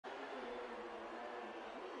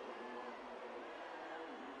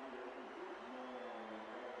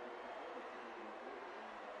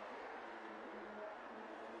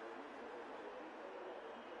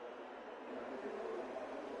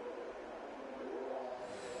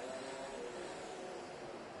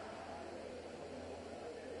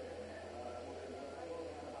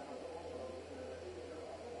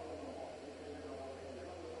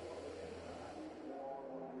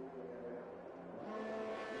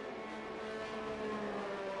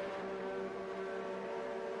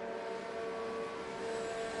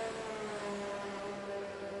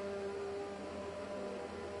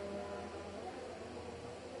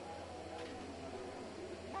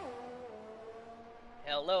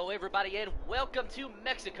Hello everybody and welcome to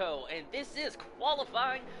Mexico, and this is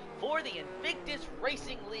qualifying for the Invictus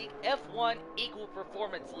Racing League F1 Equal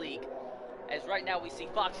Performance League. As right now we see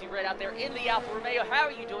Foxy Red out there in the Alfa Romeo. How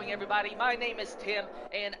are you doing, everybody? My name is Tim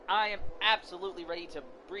and I am absolutely ready to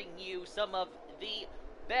bring you some of the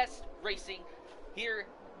best racing here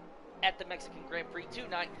at the Mexican Grand Prix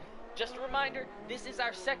tonight. Just a reminder, this is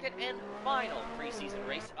our second and final preseason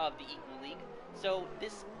race of the Equal League. So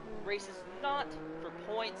this race is not for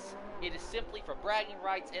points, it is simply for bragging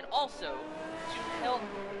rights and also to help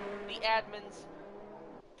the admins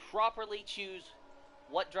properly choose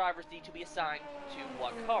what drivers need to be assigned to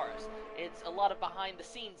what cars. It's a lot of behind the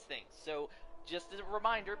scenes things. So just as a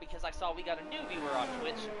reminder, because I saw we got a new viewer on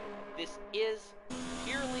Twitch, this is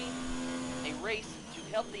purely a race to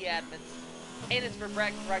help the admins, and it's for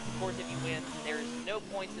bragging rights, of course. If you win, there is no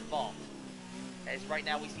points involved. As right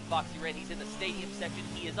now we see Foxy Red, he's in the stadium section.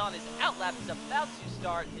 He is on his out lap. He's about to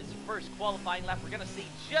start his first qualifying lap. We're going to see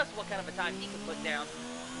just what kind of a time he can put down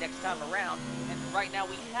next time around. And right now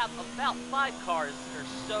we have about 5 cars or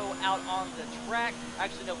so out on the track.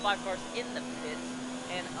 Actually, no, 5 cars in the pits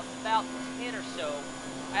and about 10 or so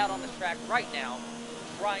out on the track right now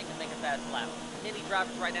trying to make a fast lap. Many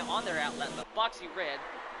drivers right now on their out lap, but Foxy Red,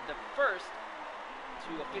 the first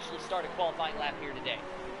to officially start a qualifying lap here today.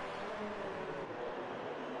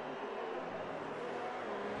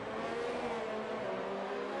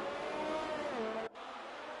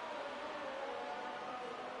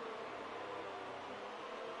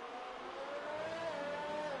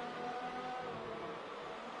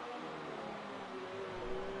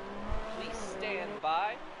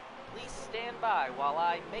 Please stand by while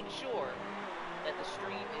I make sure that the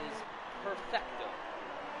stream is perfecto.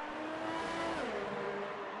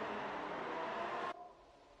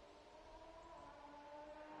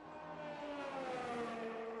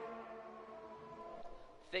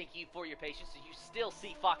 Thank you for your patience. So you still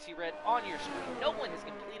see Foxy Red on your screen. No one has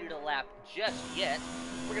completed a lap just yet.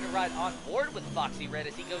 We're going to ride on board with Foxy Red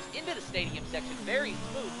as he goes into the stadium section. Very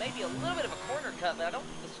smooth, maybe a little bit of a corner cut, but I don't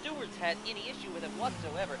think the stewards had any issue with it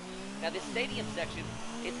whatsoever. Now this stadium section,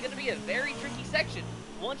 it's going to be a very tricky section.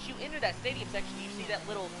 Once you enter that stadium section, you see that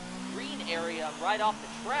little green area right off the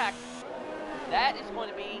track. That is going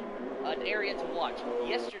to be an area to watch.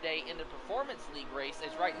 Yesterday in the Performance League race,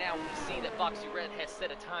 as right now we see that Foxy Red has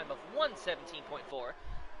set a time of 1:17.4,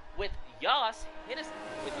 with Yas in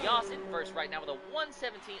first right now with a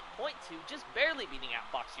 1:17.2, just barely beating out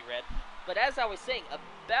Foxy Red. But as I was saying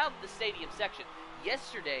about the stadium section,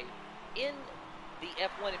 yesterday in the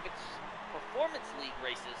F1 Invictus Performance League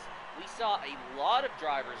races, we saw a lot of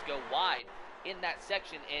drivers go wide in that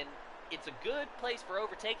section, and it's a good place for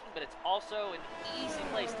overtaking, but it's also an easy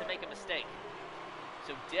place to make a mistake.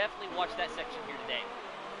 So definitely watch that section here today.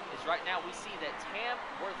 As right now we see that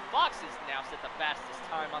Tamworth Fox is now set the fastest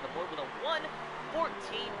time on the board with a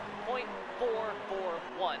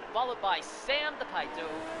 1:14.441, followed by Sam the Paito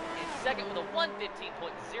in second with a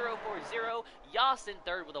 1:15.040, Yas in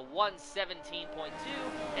third with a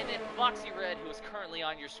 1:17.2, and then Foxy Red, who is currently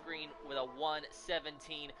on your screen, with a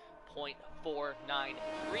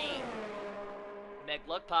 1:17.493.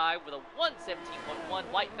 Meglugpie with a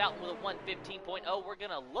 1:17.1, White Fountain with a 1:15.0. We're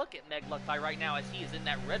gonna look at Meglugpie right now as he is in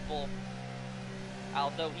that Red Bull.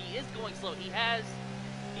 Although he is going slow, he's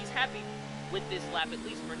happy with this lap, at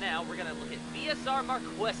least for now. We're gonna look at VSR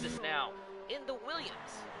Marquesas now in the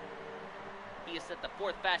Williams. He has set the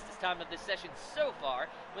 4th fastest time of this session so far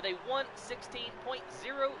with a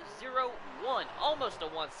 1:16.001, almost a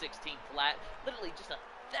 1:16 flat, literally just a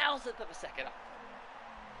thousandth of a second off.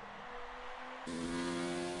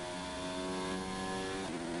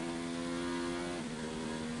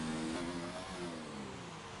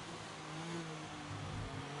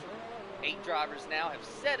 Eight drivers now have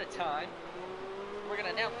set a time. We're going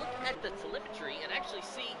to now look at the telemetry and actually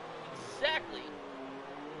see exactly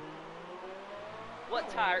what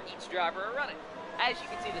tire each driver are running. As you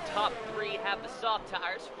can see, the top 3 have the soft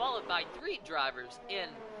tires, followed by 3 drivers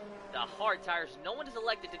in the hard tires. No one has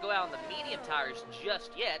elected to go out on the medium tires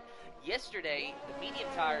just yet. Yesterday, the medium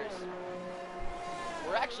tires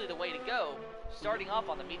were actually the way to go, starting off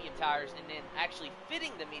on the medium tires and then actually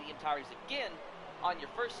fitting the medium tires again on your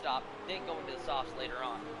first stop, then going to the softs later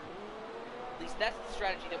on. At least that's the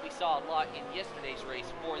strategy that we saw a lot in yesterday's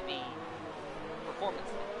race for the Performance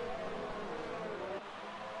League.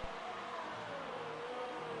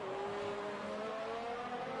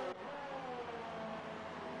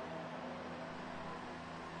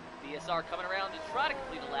 VSR coming around to try to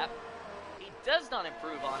complete a lap. He does not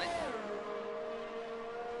improve on it.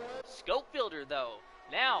 Scope Filter, though,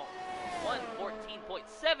 Now,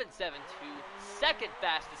 1:14.772, second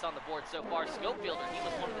fastest on the board so far. Scopefielder, he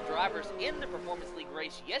was one of the drivers in the Performance League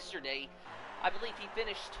race yesterday. I believe he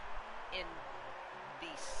finished in the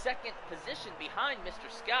second position behind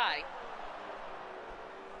Mr. Sky.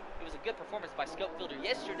 It was a good performance by Scopefielder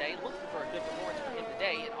yesterday, looking for a good performance for him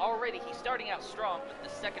today, and already he's starting out strong with the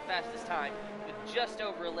second fastest time with just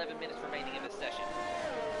over 11 minutes remaining in this session.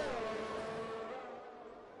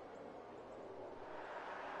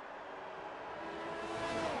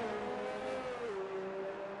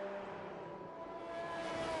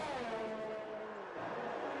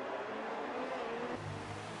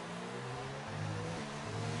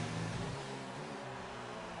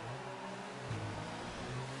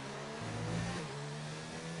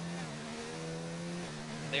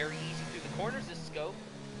 Very easy through the corners, this Scope.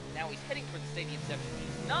 Now he's heading for the stadium section.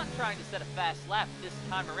 He's not trying to set a fast lap this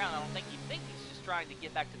time around. I don't think he's just trying to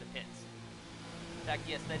get back to the pits. In fact,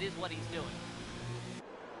 yes, that is what he's doing.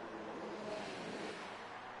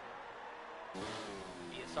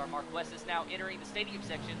 BSR Marquez is now entering the stadium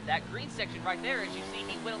section. That green section right there, as you see,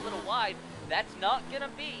 he went a little wide. That's not going to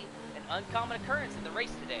be an uncommon occurrence in the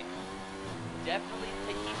race today. Definitely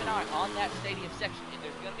keep an eye on that stadium section. If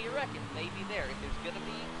there's going to be a wreck, it may be there. If there's going to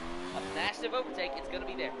be a massive overtake, it's going to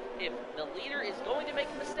be there. If the leader is going to make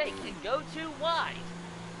a mistake and go too wide,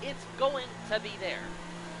 it's going to be there.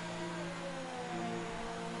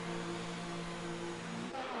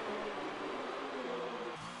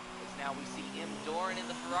 As now we see M. Doran in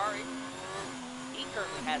the Ferrari. He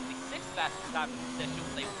currently has the sixth fastest time in the session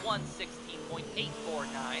with a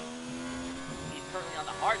 1:16.849. He's currently on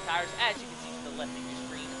the hard tires, as you can see to the left of your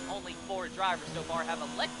screen. Only 4 drivers so far have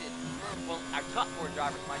elected, well, our top 4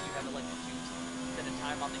 drivers, mind you, have elected to set a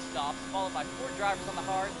time on the stops, followed by 4 drivers on the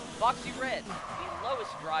hard. Foxy Red, the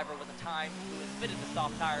lowest driver with a time who has fitted the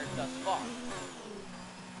soft tires thus far.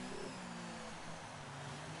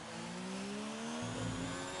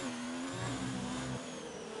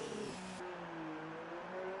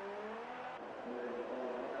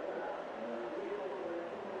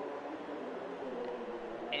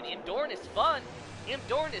 And M. Doran is fun. M.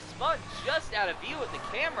 Doran is spun just out of view of the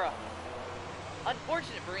camera.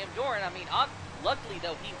 Unfortunate for M. Doran. I mean, luckily,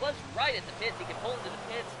 though, he was right at the pits. He could pull into the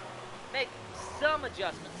pits, make some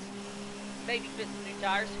adjustments, maybe fit some new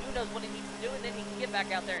tires. Who knows what he needs to do, and then he can get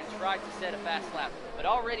back out there and try to set a fast lap. But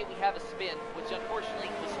already we have a spin, which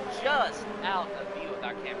unfortunately was just out of view of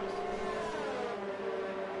our cameras.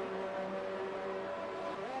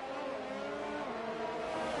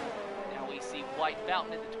 White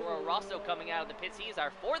Fountain in the Toro Rosso coming out of the pits. He is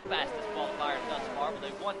our 4th fastest qualifier thus far with a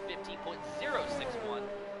 1:15.061.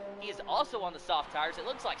 He is also on the soft tires. It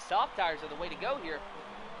looks like soft tires are the way to go here.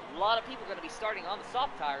 A lot of people are going to be starting on the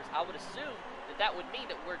soft tires. I would assume that that would mean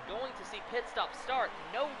that we're going to see pit stop start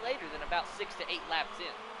no later than about 6 to 8 laps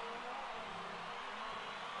in.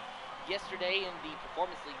 Yesterday in the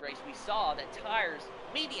Performance League race, we saw that tires,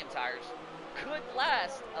 medium tires, could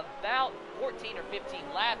last about 14 or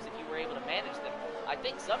 15 laps if you were able to manage them. I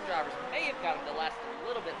think some drivers may have gotten to last a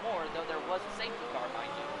little bit more, though there was a safety car,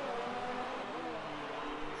 mind you.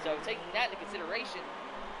 So taking that into consideration,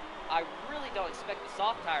 I really don't expect the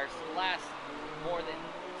soft tires to last more than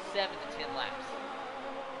 7 to 10 laps.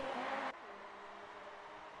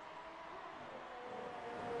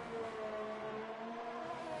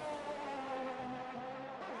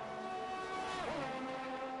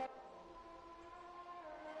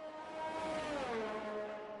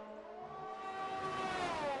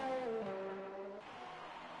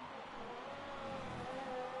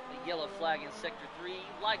 Yellow flag in Sector 3,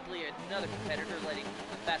 likely another competitor letting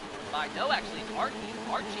the fast one by. No, actually, it's Archie.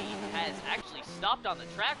 Archie has actually stopped on the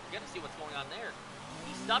track. We're going to see what's going on there.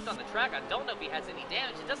 He stopped on the track. I don't know if he has any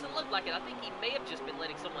damage. It doesn't look like it. I think he may have just been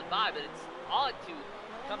letting someone by, but it's odd to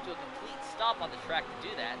come to a complete stop on the track to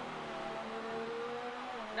do that.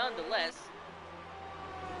 Nonetheless,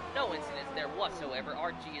 no incidents there whatsoever.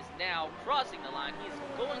 Archie is now crossing the line. He is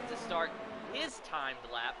going to start his timed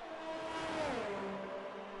lap.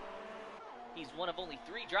 He's one of only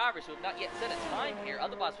 3 drivers who have not yet set a time here.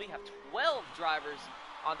 Otherwise, we have 12 drivers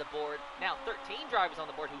on the board. Now 13 drivers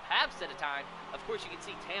on the board who have set a time. Of course, you can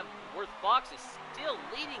see Tamworth Fox is still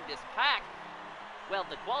leading this pack. Well,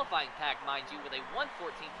 the qualifying pack, mind you, with a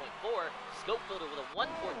 1:14.4. Scopefielder with a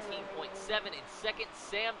 1:14.7 in second.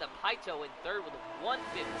 Sam the Pito in third with a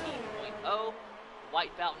 1:15.0.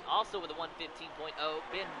 White Fountain also with a 1:15.0.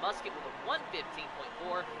 Ben Musket with a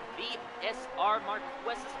 1:15.4. BSR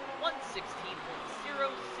Marquez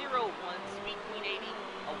 1:16.001. Speed Queen 80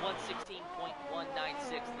 a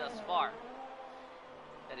 1:16.196 thus far.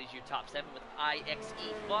 That is your top 7 with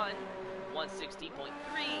IXE Fun,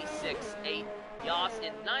 116.368. Yas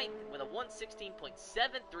in 9th with a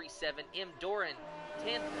 116.737. M. Doran,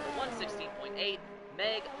 10th with a 116.8.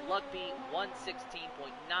 Meg Lugby,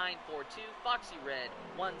 116.942. Foxy Red,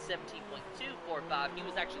 117.245. He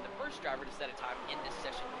was actually the first driver to set a time in this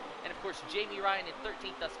session. And of course, Jamie Ryan in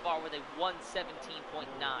 13th thus far with a 117.9.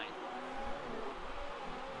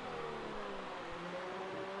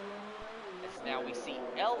 As now we see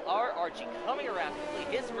LR Archie coming around to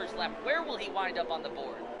complete his first lap. Where will he wind up on the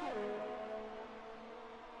board?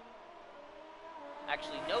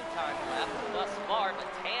 Actually, no time lap thus far, but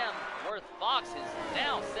Tamworth Fox has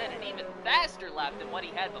now set an even faster lap than what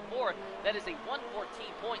he had before. That is a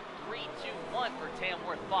 114.321 for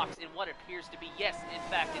Tamworth Fox in what appears to be, yes, in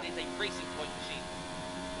fact, it is a racing point machine.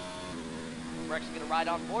 We're actually going to ride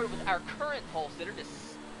on board with our current pole sitter to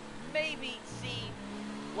maybe see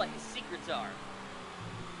what his secrets are.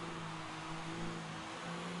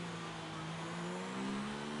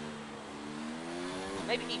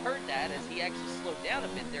 Maybe he heard that as he actually slowed down a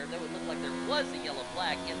bit there, though it looked like there was a yellow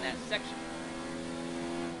flag in that section.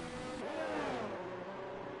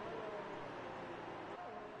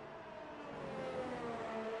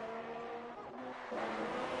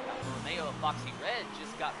 Romeo of Foxy Red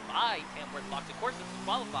just got by Tamworth Fox. Of course, this is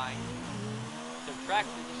qualifying, so track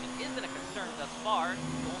position isn't a concern thus far.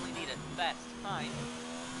 You only need a fast time.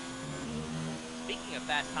 Speaking of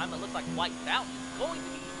fast time, it looks like White Fountain is going to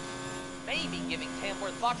be maybe giving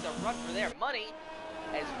Tamworth Fox a run for their money,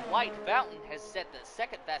 as White Fountain has set the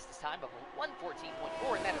second fastest time of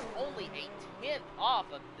 114.4, and that is only a 10th off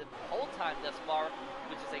of the whole time thus far,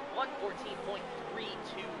 which is a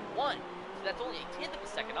 114.321. So that's only a 10th of a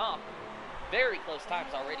second off. Very close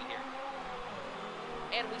times already here.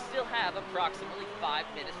 And we still have approximately 5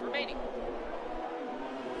 minutes remaining.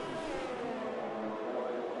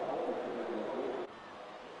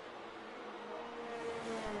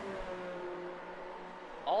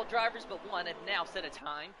 All drivers but one have now set a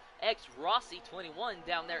time. X Rossi 21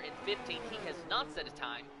 down there in 15th, he has not set a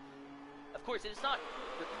time. Of course, it is not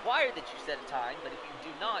required that you set a time, but if you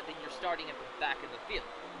do not, then you're starting at the back of the field.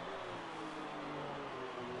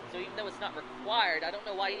 So even though it's not required, I don't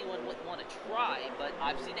know why anyone wouldn't want to try, but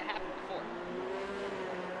I've seen it happen before.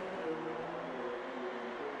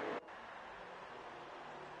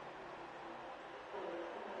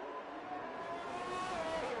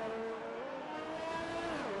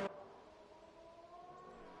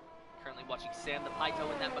 Currently watching Sam the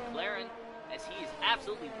Pito in that McLaren as he is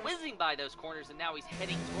absolutely whizzing by those corners, and now he's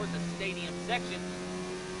heading toward the stadium section.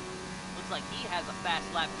 Looks like he has a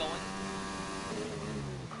fast lap going.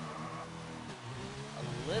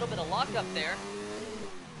 A little bit of lockup there.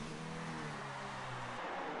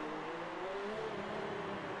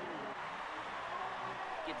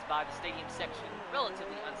 Gets by the stadium section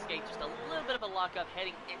relatively unscathed. Just a little bit of a lockup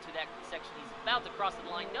heading into that section. He's about to cross the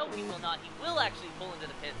line. No, he will not. He will actually pull into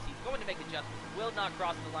the pits. He's going to make adjustments. Will not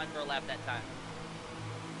cross the line for a lap that time.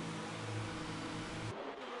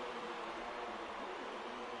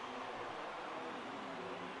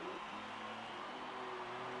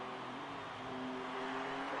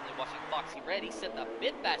 Watching Foxy Red, he set the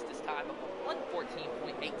bit fastest time of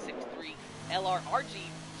 114.863.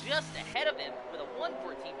 LRRG just ahead of him with a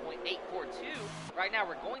 114.842. Right now,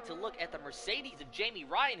 we're going to look at the Mercedes of Jamie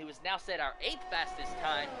Ryan, who has now set our 8th fastest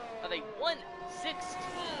time of a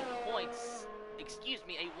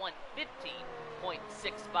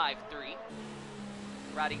 115.653.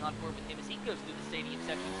 Riding on board with him as he goes through the stadium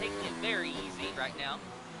section, taking it very easy right now.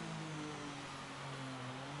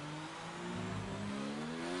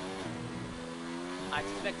 I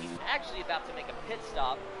suspect he's actually about to make a pit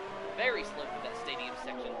stop. Very slow through that stadium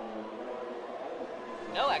section.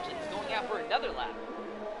 No, actually, he's going out for another lap.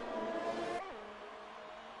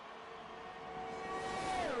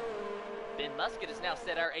 Ben Musket has now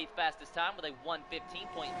set our 8th fastest time with a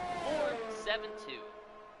 115.472.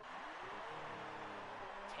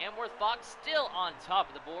 Tamworth Fox still on top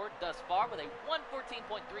of the board thus far with a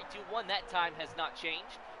 114.321. That time has not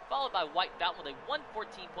changed. Followed by White Fountain with a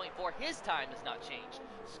 114.4. His time has not changed.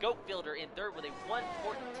 Scopefielder in third with a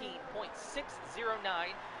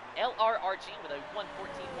 114.609. LRRG with a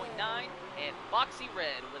 114.9. And Foxy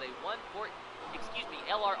Red with a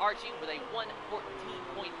LRRG with a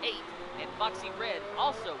 114.8. And Foxy Red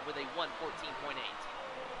also with a 114.8.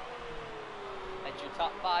 That's your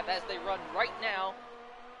top 5 as they run right now.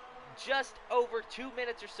 Just over 2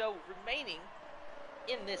 minutes or so remaining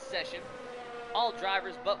in this session. All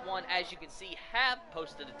drivers but one, as you can see, have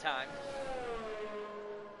posted a time.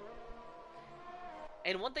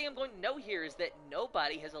 And one thing I'm going to note here is that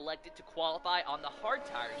nobody has elected to qualify on the hard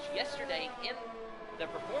tires. Yesterday in the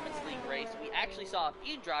Performance League race, we actually saw a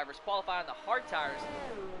few drivers qualify on the hard tires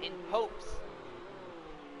in hopes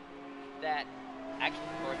that, actually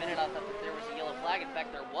for a minute I thought that there was a yellow flag. In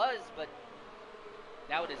fact there was, but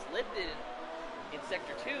now it is lifted in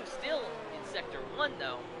Sector 2, still in Sector 1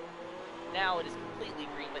 though. Now it is completely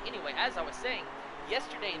green. But anyway, as I was saying,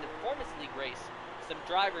 yesterday in the Performance League race, some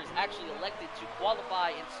drivers actually elected to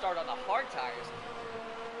qualify and start on the hard tires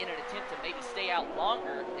in an attempt to maybe stay out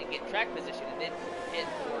longer and get track position and then hit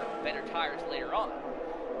for better tires later on.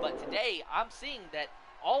 But today, I'm seeing that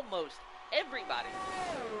almost everybody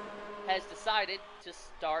has decided to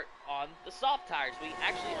start on the soft tires. We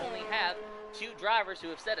actually only have 2 drivers who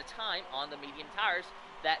have set a time on the medium tires,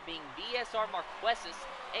 that being VSR Marquesas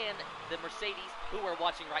and the Mercedes, who we're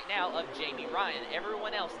watching right now, of Jamie Ryan.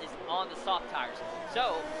 Everyone else is on the soft tires.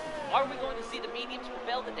 So, are we going to see the mediums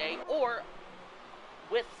prevail today, or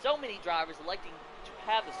with so many drivers electing to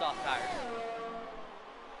have the soft tires,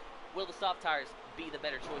 will the soft tires be the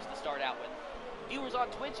better choice to start out with? Viewers on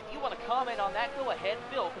Twitch, if you want to comment on that, go ahead.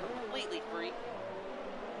 Feel completely free.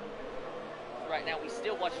 Right now, we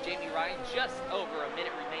still watch Jamie Ryan, just over a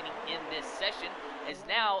minute remaining in this session, as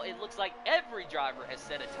now it looks like every driver has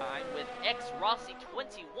set a time, with X Rossi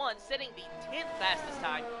 21 setting the 10th fastest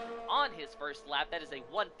time on his first lap. That is a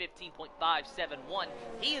 1:15.571.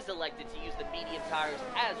 He is elected to use the medium tires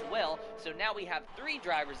as well. So now we have 3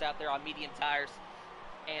 drivers out there on medium tires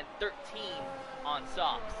and 13 on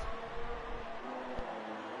softs.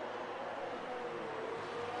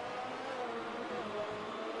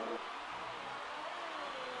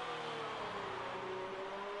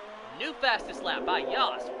 New fastest lap by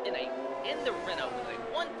Yas in the Renault with a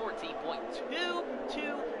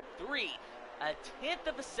 1:14.223, a tenth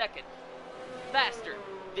of a second faster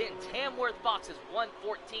than Tamworth Fox's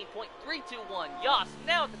 1:14.321. Yas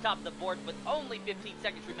now at the top of the board with only 15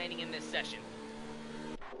 seconds remaining in this session.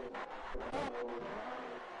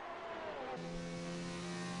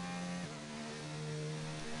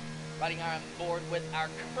 Riding on board with our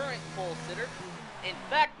current pole sitter. In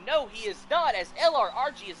fact, no, he is not, as LR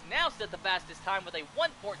Archie has now set the fastest time with a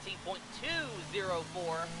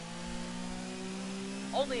 1:14.204.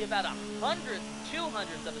 Only about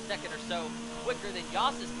 200ths of a second or so quicker than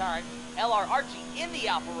Yas's time. LR Archie in the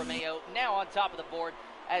Alfa Romeo, now on top of the board.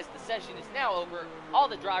 As the session is now over, all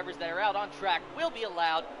the drivers that are out on track will be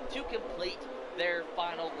allowed to complete their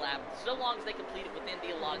final lap, so long as they complete it within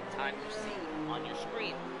the allotted time you see on your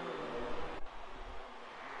screen.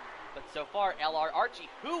 But so far, LR Archie,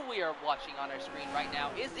 who we are watching on our screen right now,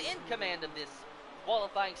 is in command of this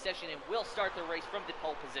qualifying session and will start the race from the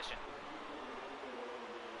pole position.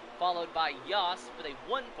 Followed by Yas with a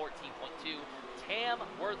 1:14.2.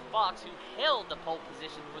 Tamworth Fox, who held the pole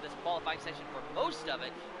position for this qualifying session for most of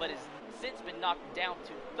it, but has since been knocked down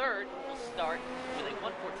to third, will start with a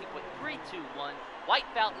 1:14.321. White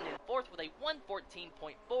Fountain in fourth with a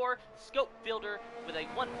 1:14.4. Scope Fielder with a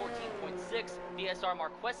 1:14.6. VSR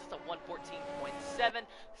Marquesas a 1:14.7.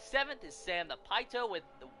 Seventh is Sam the Pito with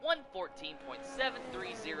the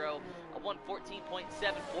 1:14.730. A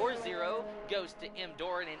 1:14.740 goes to M.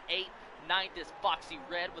 Doran in eighth. Ninth is Foxy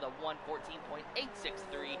Red with a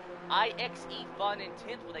 1:14.863. IXE Fun in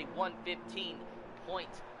 10th with a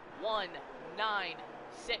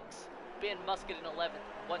 1:15.196. Ben Musket in 11th,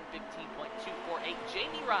 1:15.248.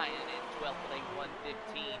 Jamie Ryan in 12th with a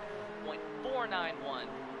 1:15.491.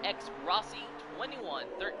 X Rossi 21,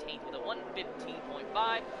 13th with a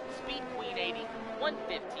 1:15.5. Speed Queen 80,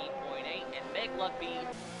 1:15.8. And Meg Luckby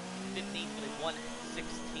 15th with a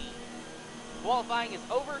 1:16. Qualifying is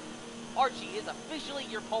over. Archie is officially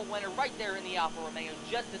your pole winner right there in the Alfa Romeo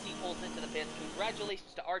just as he pulls into the pits.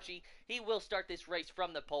 Congratulations to Archie. He will start this race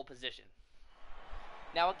from the pole position.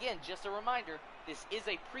 Now again, just a reminder, this is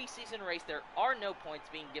a preseason race. There are no points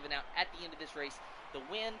being given out at the end of this race. The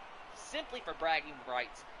win, simply for bragging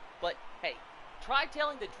rights. But hey, try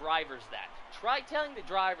telling the drivers that. Try telling the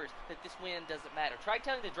drivers that this win doesn't matter. Try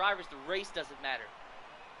telling the drivers the race doesn't matter.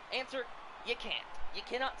 Answer, you can't. You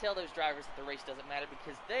cannot tell those drivers that the race doesn't matter,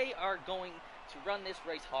 because they are going to run this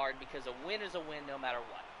race hard, because a win is a win no matter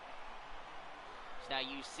what. So now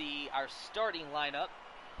you see our starting lineup.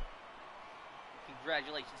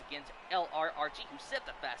 Congratulations again to LR Archie, who set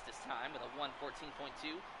the fastest time with a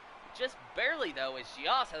 1:14.2. Just barely, though, as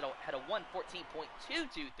Gias had a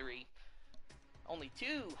 1:14.223. Only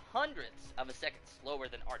 0.02 of a second slower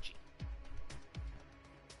than Archie.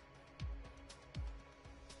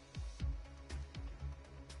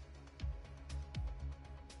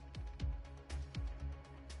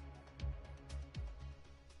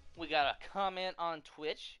 We got a comment on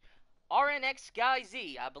Twitch. RNX Sky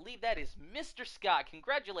Z, I believe that is Mr. Sky.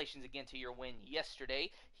 Congratulations again to your win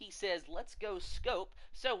yesterday. He says, let's go Scope.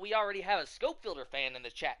 So we already have a Scope Fielder fan in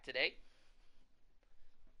the chat today.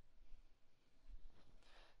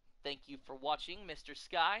 Thank you for watching, Mr.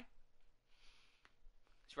 Sky.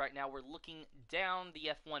 So right now we're looking down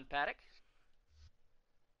the F1 paddock.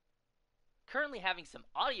 Currently having some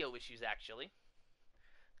audio issues, actually.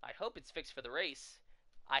 I hope it's fixed for the race.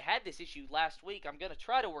 I had this issue last week. I'm going to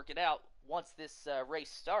try to work it out once this race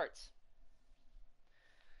starts.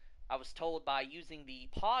 I was told by using the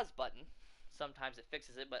pause button, sometimes it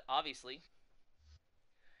fixes it, but obviously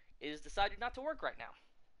it has decided not to work right now.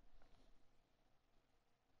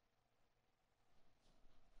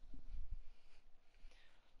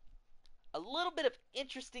 A little bit of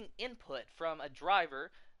interesting input from a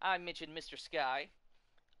driver. I mentioned Mr. Sky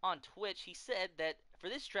on Twitch. He said that for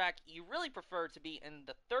this track, you really prefer to be in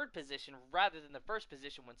the third position rather than the first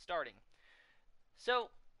position when starting. So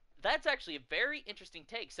that's actually a very interesting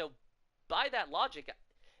take. So by that logic,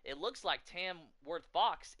 it looks like Tamworth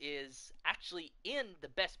Fox is actually in the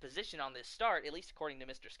best position on this start, at least according to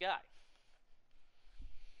Mr. Sky.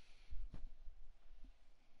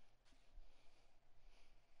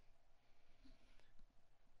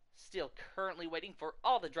 Still currently waiting for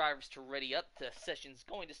all the drivers to ready up. The session's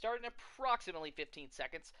going to start in approximately 15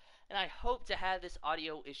 seconds, and I hope to have this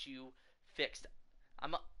audio issue fixed.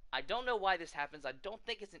 I don't know why this happens. I don't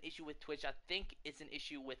think it's an issue with Twitch. I think it's an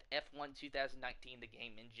issue with F1 2019, the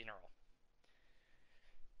game in general.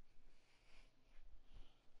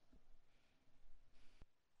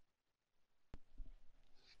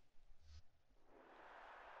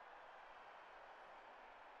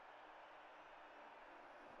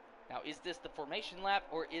 Now, is this the formation lap,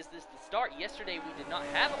 or is this the start? Yesterday, we did not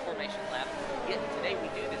have a formation lap, yet today we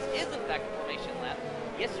do. This is, in fact, a formation lap.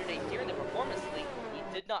 Yesterday, during the Performance League, we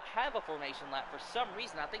did not have a formation lap for some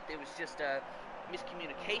reason. I think there was just a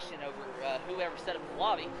miscommunication over whoever set up the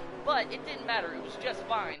lobby, but it didn't matter. It was just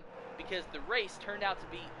fine, because the race turned out to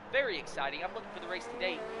be very exciting. I'm looking for the race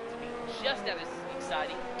today to be just as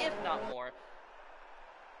exciting, if not more.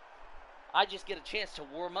 I just get a chance to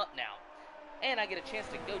warm up now. And I get a chance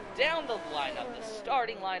to go down the lineup, the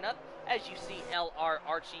starting lineup. As you see, LR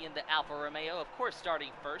Archie in the Alfa Romeo, of course,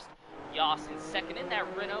 starting first. Yas in second in that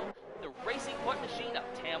Renault. The Racing Point Machine of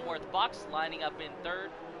Tamworth Fox lining up in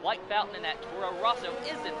third. White Fountain in that Toro Rosso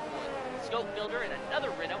is in fourth. Scope Builder in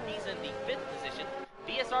another Renault, he's in the fifth position.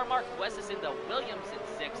 VSR Marquez is in the Williams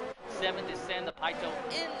in sixth. Seventh is Sam the Paito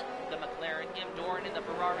in the McLaren. M. Doran in the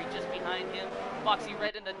Ferrari just behind him. Foxy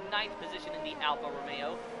Red in the ninth position in the Alfa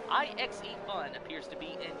Romeo. IXE Fun appears to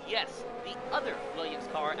be in, yes, the other Williams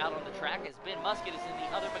car out on the track, as Ben Musket is in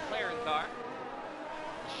the other McLaren car.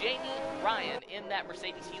 Jamie Ryan in that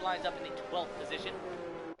Mercedes, he lines up in the 12th position.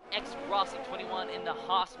 X Rossi 21 in the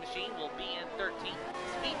Haas machine will be in 13th.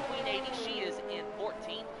 Speed Queen 80, she is in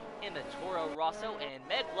 14th in the Toro Rosso, and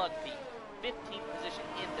Meg Lugby, 15th position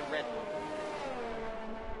in the Red Bull.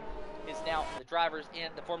 Is now the drivers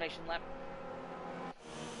in the formation lap.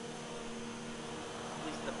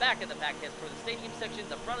 The back of the pack has for the stadium section,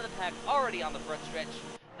 the front of the pack already on the front stretch.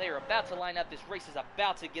 They are about to line up. This race is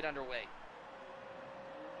about to get underway.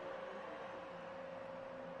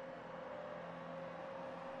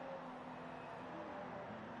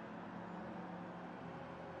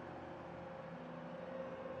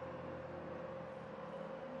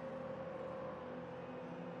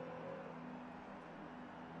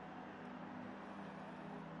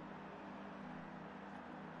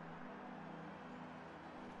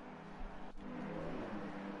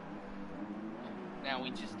 Now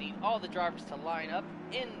we just need all the drivers to line up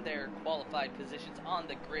in their qualified positions on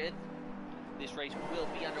the grid. This race will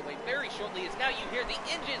be underway very shortly, as now you hear the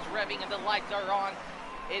engines revving and the lights are on.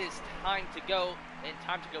 It is time to go, and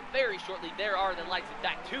time to go very shortly. There are the lights. In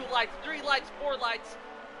fact, 2 lights, 3 lights, 4 lights,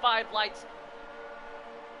 5 lights,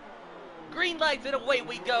 green lights, and away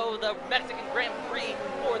we go. The Mexican Grand Prix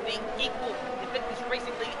for the Invictus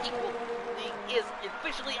Racing League Equal League is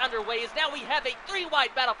officially underway, as now we have a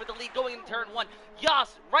 3-wide battle for the lead going into turn 1.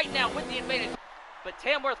 Yas right now with the advantage, but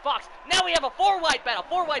Tamworth Fox, now we have a 4-wide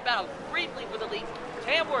battle briefly for the lead.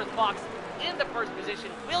 Tamworth Fox in the first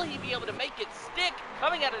position. Will he be able to make it stick?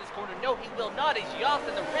 Coming out of this corner, no, he will not, as Yas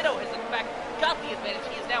and the Renault has in fact got the advantage.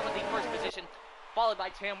 He is now in the first position, followed by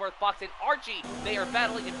Tamworth Fox and Archie. They are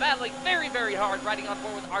battling very, very hard, riding on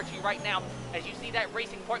forward with Archie right now, as you see that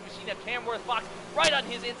Racing Point Machine of Tamworth Fox right on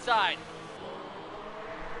his inside.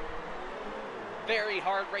 Very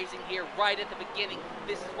hard racing here right at the beginning.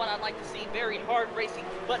 This is what I like to see. Very hard racing,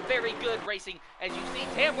 but very good racing. As you see,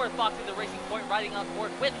 Tamworth Fox at the racing point riding on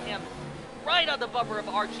board with him. Right on the bumper of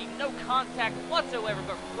Archie. No contact whatsoever,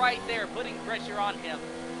 but right there putting pressure on him.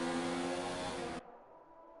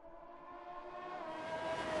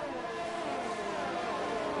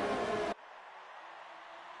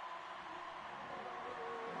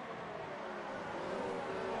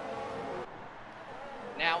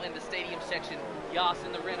 Now in the stadium section, Yas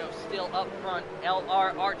in the Renault still up front.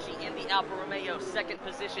 LR Archie in the Alfa Romeo, second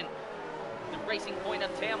position. The racing point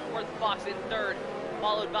of Tamworth Fox in third,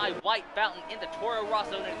 followed by White Fountain in the Toro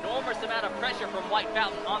Rosso. An enormous amount of pressure from White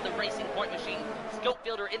Fountain on the racing point machine.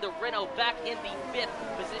 Scopefielder in the Renault back in the fifth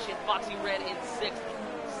position. Foxy Red in sixth.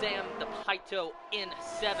 Sam the Paito in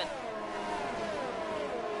seventh.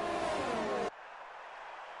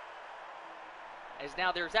 As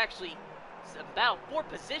now there's actually about four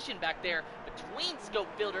position back there between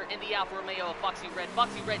Scopefielder and the Alfa Romeo of Foxy Red.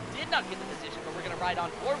 Foxy Red did not get the position, but we're going to ride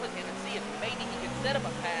on board with him and see if maybe he can set up a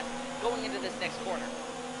pass going into this next corner.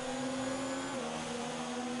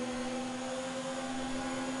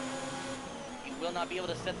 He will not be able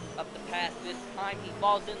to set up the pass this time. He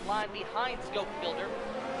falls in line behind Scopefielder.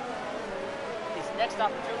 His next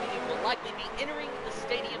opportunity will likely be entering the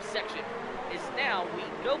stadium section. Is now we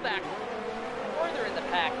go back further in the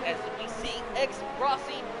pack as we see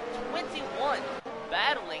ex-Rossi 21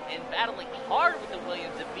 battling hard with the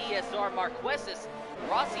Williams of BSR Marquesis.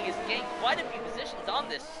 Rossi has gained quite a few positions on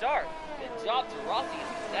this start. Good job to Rossi as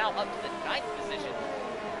he's now up to the 9th position.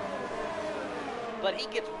 But he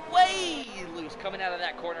gets way loose coming out of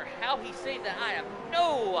that corner. How he saved that, I have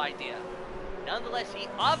no idea. Nonetheless, he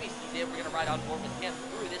obviously did. We're going to ride on board with him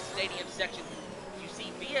through this stadium section. You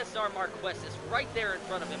see BSR Marquesis right there in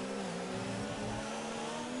front of him.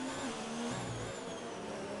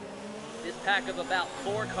 This pack of about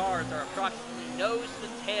 4 cars are approximately nose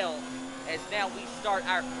to tail as now we start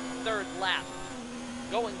our third lap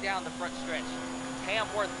going down the front stretch.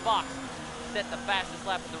 Tamworth Fox set the fastest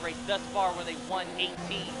lap of the race thus far where they won 18.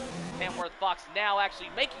 Tamworth Fox now actually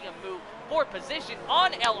making a move for position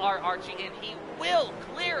on LR Archie, and he will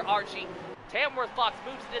clear Archie. Tamworth Fox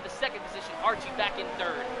moves into the second position, Archie back in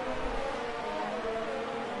third.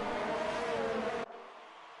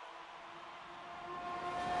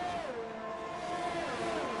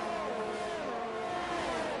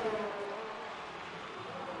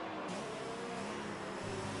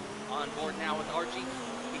 On board now with Archie.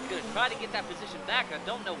 He's going to try to get that position back. I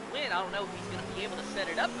don't know when. I don't know if he's going to be able to set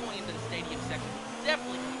it up going into the stadium section. He's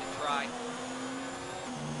definitely going to try.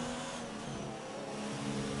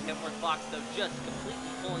 Tamworth Fox, though, just completely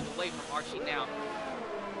pulling away from Archie now.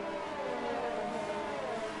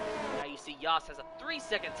 Now you see Yas has a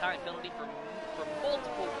 3-second time penalty for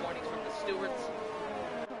multiple warnings from the stewards.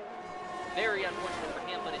 Very unfortunate for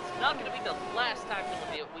him, but it's not going to be the last time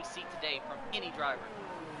penalty that we see today from any driver.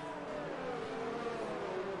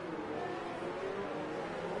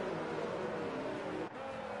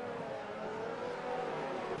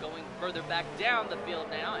 Going further back down the field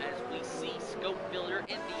now as we see Scopefielder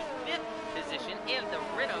in the 5th position in the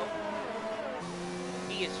Renault.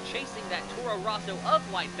 He is chasing that Toro Rosso of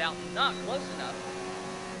White Fountain, not close enough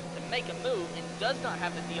to make a move, and does not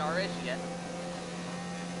have the DRS yet.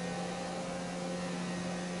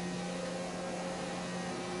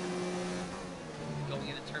 Going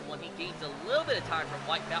into turn 1, he gains a little bit of time from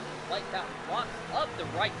White Fountain. White Fountain walks up the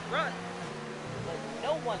right front, but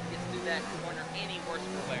no one gets through that corner any worse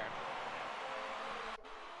for wear.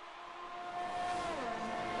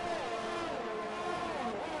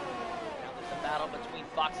 Now there's a battle between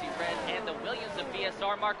Foxy Red and the Williams of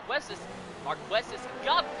BSR Marquesis. Marquesis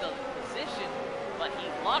got the position, but he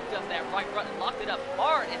locked up that right front and locked it up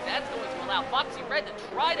hard, and that's going to allow Foxy Red to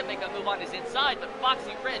try to make a move on his inside, but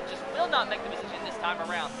Foxy Red just will not make the position this time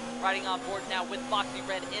around. Riding on board now with Foxy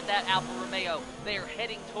Red in that Alfa Romeo. They are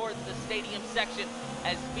heading towards the stadium section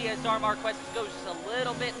as BSR Marquesis goes just a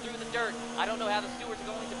little bit through the dirt. I don't know how the stewards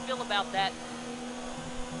are going to feel about that,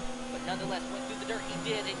 but nonetheless went through the dirt. He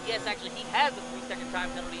did, and yes, actually he has a 3-second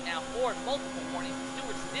time penalty now for multiple warnings. The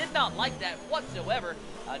stewards did not like that whatsoever.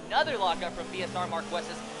 Another lockup from BSR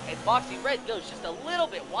Marquesis, and Foxy Red goes just a little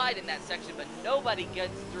bit wide in that section, but nobody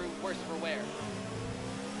gets through worse for wear.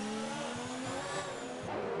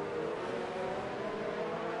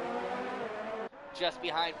 Just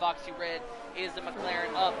behind Foxy Red is the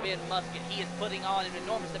McLaren up in Muscat. He is putting on an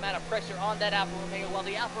enormous amount of pressure on that Alfa Romeo, while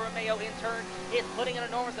the Alfa Romeo in turn is putting an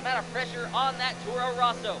enormous amount of pressure on that Toro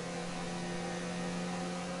Rosso.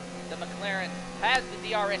 The McLaren has the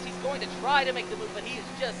DRS. He's going to try to make the move, but he is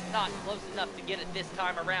just not close enough to get it this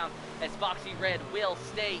time around, as Foxy Red will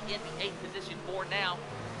stay in the 8th position for now.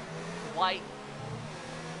 White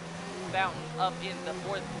Fountain up in the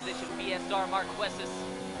 4th position. BSR Marquesas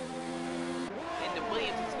into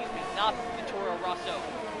Williams, not the Toro Rosso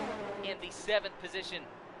in the 7th position,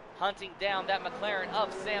 hunting down that McLaren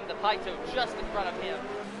of Sam the Paito just in front of him.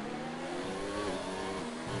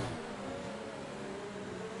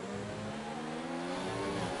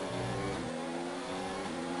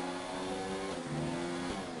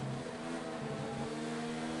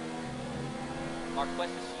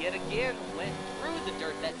 Marquesas yet again went through the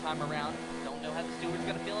dirt that time around. Don't know how the steward's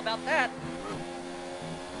going to feel about that.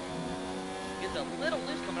 Gets a little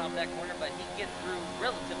loose coming off that corner, but he gets through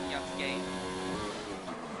relatively unscathed.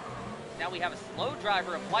 Now we have a slow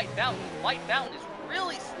driver of White Fountain. White Fountain is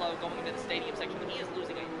really slow going into the stadium section. He is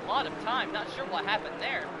losing a lot of time. Not sure what happened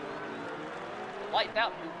there. White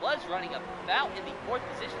Fountain, who was running about in the 4th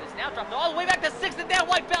position, is now dropped all the way back to 6th, and now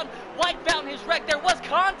White Fountain is wrecked. There was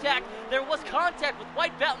contact with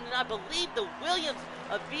White Fountain, and I believe the Williams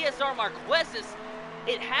of VSR Marquesas.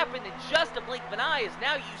 It happened in just a blink of an eye, as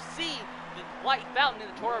now you see that White Fountain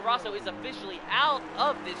in the Toro Rosso is officially out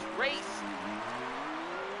of this race.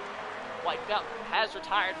 White Fountain has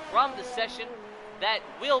retired from the session. That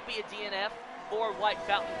will be a DNF for White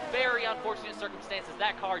Fountain. Very unfortunate circumstances.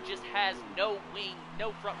 That car just has no wing,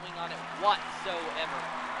 no front wing on it whatsoever.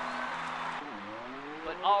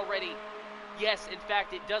 But already, yes, in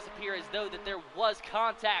fact, it does appear as though that there was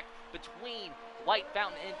contact between White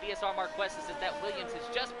Fountain and VSR Marquesas, as that Williams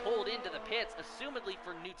has just pulled into the pits, assumedly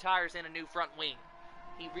for new tires and a new front wing.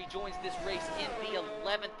 He rejoins this race in the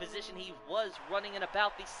 11th position. He was running in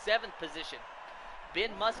about the 7th position. Ben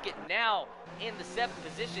Musket now in the 7th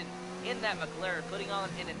position in that McLaren, putting on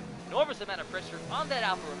an enormous amount of pressure on that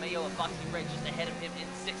Alfa Romeo of Foxy Red just ahead of him in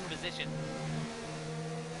 6th position.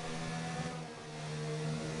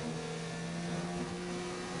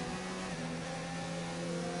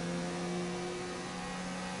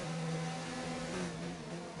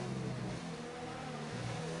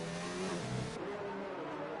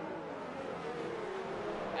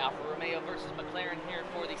 Alfa Romeo versus McLaren here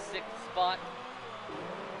for the 6th spot.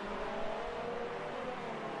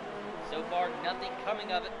 So far, nothing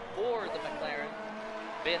coming of it for the McLaren.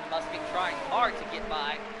 Ben Musket trying hard to get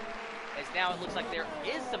by, as now it looks like there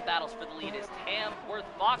is some battles for the lead, as Tamworth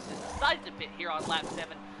Fox has decided to pit here on lap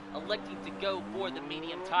 7, electing to go for the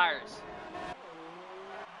medium tires.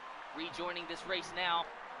 Rejoining this race now,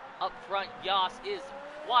 up front, Yas is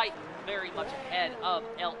quite very much ahead of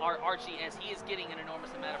LR Archie, as he is getting an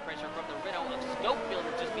enormous amount of pressure from the Renault of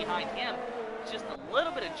Scopefielder just behind him. Just a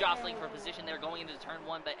little bit of jostling for position there going into turn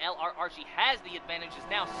 1, but LR Archie has the advantage, as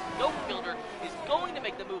now Scopefielder is going to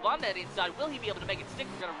make the move on that inside. Will he be able to make it stick?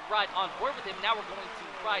 We're going to ride on board with him. Now we're going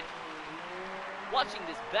to ride. Watching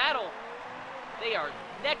this battle, they are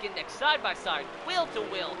neck and neck, side by side, wheel to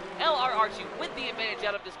wheel. LR Archie with the advantage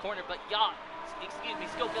out of this corner, but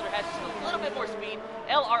Scopefielder has just a little bit more speed.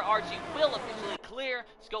 LR Archie will officially clear.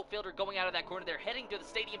 Scopefielder going out of that corner. They're heading to the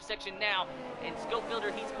stadium section now, and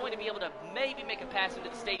Scopefielder, he's going to be able to maybe make a pass into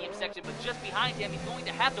the stadium section, but just behind him, he's going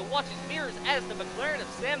to have to watch his mirrors, as the McLaren of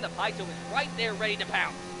Sam the Paito is right there ready to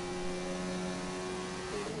pounce.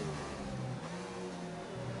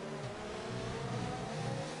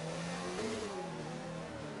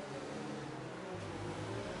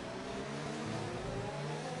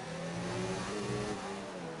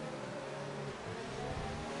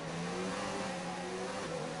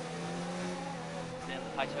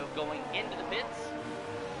 Paito going into the pits,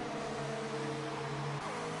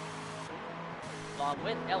 along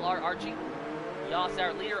with LR Archie. Yas,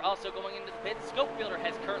 our leader, also going into the pits. Scopefielder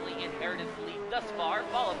has currently inherited the lead thus far,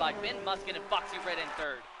 followed by Ben Musket and Foxy Red in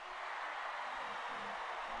 3rd.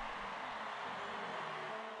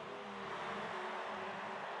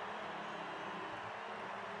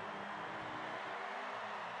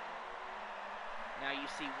 Now you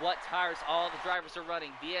see what tires all the drivers are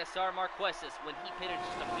running. VSR Marquesas, when he pitted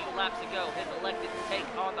just a few laps ago, has elected to take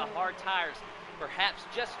on the hard tires, perhaps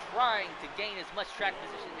just trying to gain as much track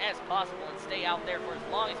position as possible and stay out there for as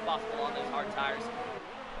long as possible on those hard tires.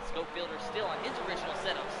 Scopefielder still on his original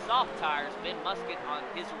set of soft tires, Ben Musket on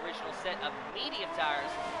his original set of medium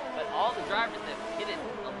tires, but all the drivers that pitted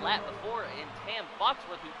a lap before, and Tam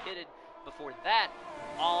Foxworth, who pitted before that,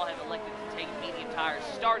 all have elected to take medium tires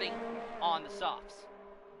starting on the softs.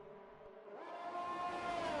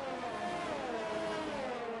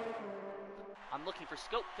 I'm looking for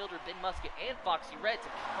Scope Filter, Ben Musket, and Foxy Red to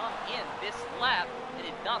come in this lap, and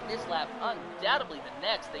if not this lap, undoubtedly the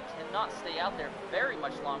next. They cannot stay out there very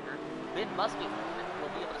much longer. Ben Musket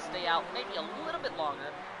will be able to stay out maybe a little bit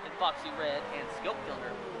longer than Foxy Red and Scope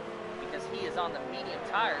Filter because he is on the medium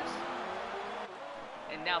tires.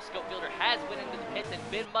 And now Scope Filter has went into the pits, and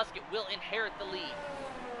Ben Musket will inherit the lead.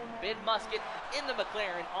 Ben Musket in the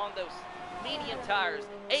McLaren on those medium tires,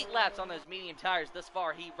 8 laps on those medium tires thus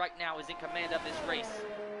far. He right now is in command of this race.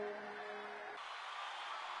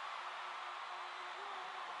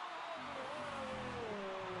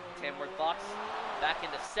 Tamworth Fox back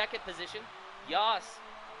into second position. Yas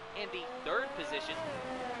in the third position.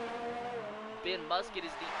 Ben Musket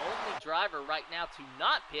is the only driver right now to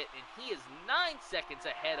not pit, and he is 9 seconds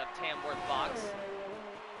ahead of Tamworth Fox.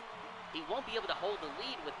 He won't be able to hold the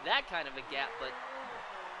lead with that kind of a gap, but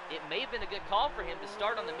it may have been a good call for him to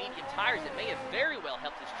start on the medium tires. It may have very well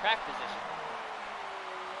helped his track position.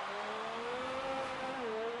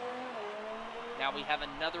 Now we have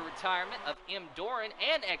another retirement of M. Doran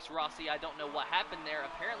and X Rossi. I don't know what happened there.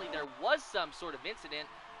 Apparently there was some sort of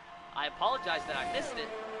incident. I apologize that I missed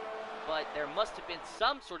it, but there must have been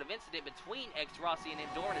some sort of incident between X Rossi and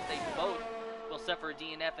M. Doran, as they both will suffer a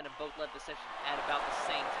DNF and have both left the session at about the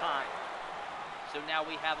same time. So now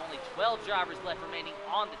we have only 12 drivers left remaining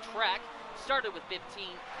on the track. Started with 15.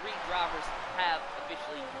 3 drivers have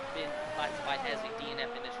officially been classified as a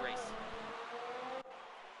DNF in this race.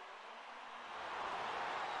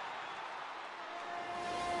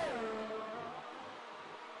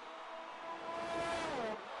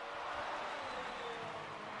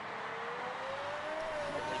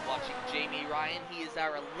 Currently watching Jamie Ryan. He is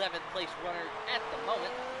our 11th place runner at the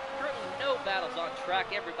moment. Currently no battles on track.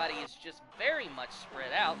 Everybody is just very much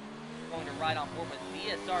spread out. Going to ride on board with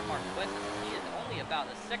VSR Marquez. He is only about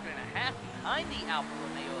a second and a half behind the Alfa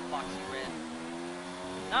Romeo of Foxy Red.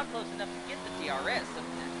 Not close enough to get the DRS, so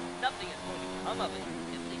nothing is going to come of it,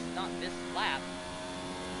 at least not this lap.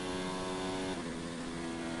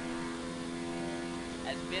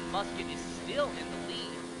 As Ben Musket is still in the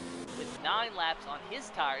lead with 9 laps on his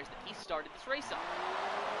tires that he started this race on.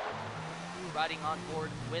 Riding on board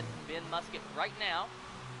with Ben Musket right now.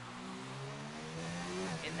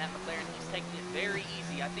 In that McLaren, he's taking it very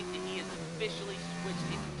easy. I think that he has officially switched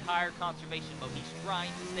into tire conservation mode. He's trying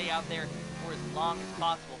to stay out there for as long as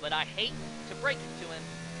possible, but I hate to break it to him.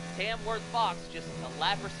 Tamworth Fox, just a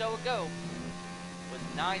lap or so ago, was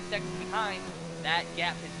 9 seconds behind. That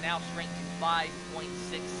gap has now shrank to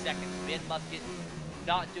 5.6 seconds. Ben Musket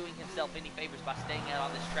not doing himself any favors by staying out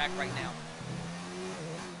on this track right now.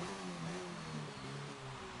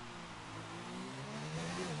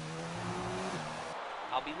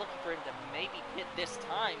 I'll be looking for him to maybe pit this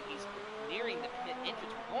time. He's nearing the pit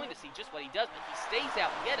entrance. We're going to see just what he does, but he stays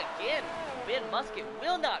out yet again. Ben Musket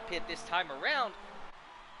will not pit this time around.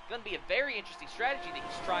 Going to be a very interesting strategy that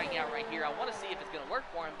he's trying out right here. I want to see if it's going to work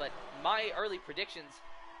for him, but my early predictions,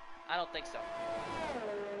 I don't think so.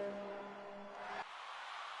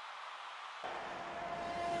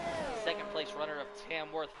 Second place runner of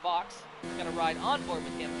Tamworth Fox. We're going to ride on board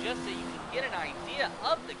with him just so you can get an idea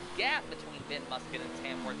of the gap between Ben Musket and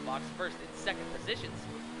Tamworth Fox, first and second positions.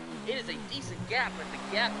 It is a decent gap, but the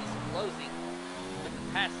gap is closing with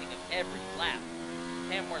the passing of every lap.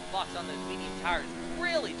 Tamworth Fox on those medium tires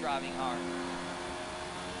really driving hard.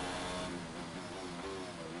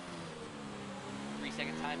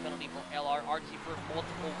 3-second time penalty for LR Archie for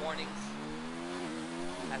multiple warnings.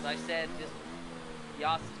 As I said, this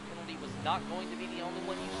Yas penalty was not going to be the only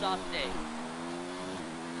one you saw today.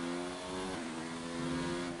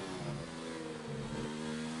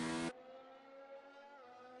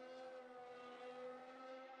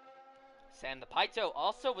 San Paito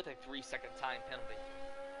also with a 3-second time penalty.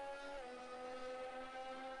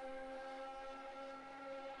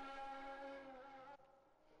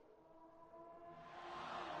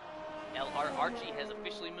 LR Archie has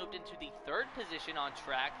officially moved into the 3rd position on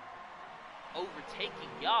track,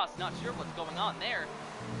 overtaking Yas. Not sure what's going on there.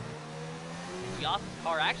 Yas'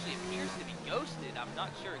 car actually appears to be ghosted. I'm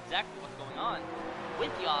not sure exactly what's going on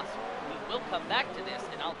with Yas. We will come back to this,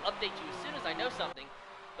 and I'll update you as soon as I know something.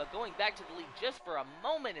 But going back to the lead just for a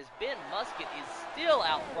moment, as Ben Musket is still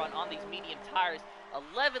out front on these medium tires.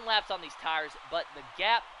 11 laps on these tires, but the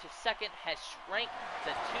gap to second has shrank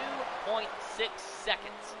to 2.6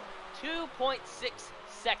 seconds. 2.6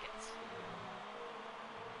 seconds.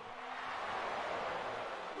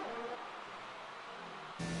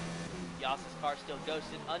 Yas' car still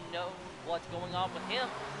ghosted, unknown what's going on with him.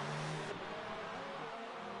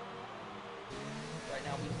 Right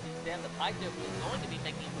now we see San Paito, who is going to be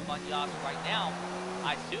making a move on Yas right now.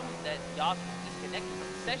 I assume that Yas was disconnected from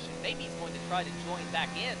the session. Maybe he's going to try to join back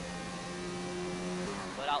in.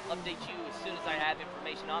 But I'll update you as soon as I have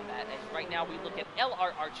information on that. As right now we look at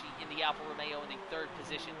LR Archie in the Alfa Romeo in the 3rd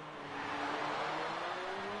position.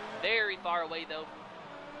 Very far away though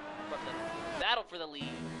from the battle for the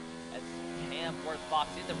lead, as Cam Worth Fox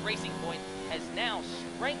in the Racing Point has now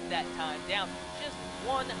shrank that time down to just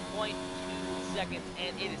 1.2 seconds,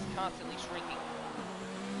 and it is constantly shrinking.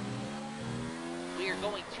 We are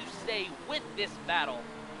going to stay with this battle,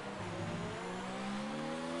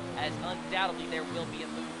 as undoubtedly there will be a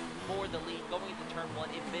move for the lead going into turn 1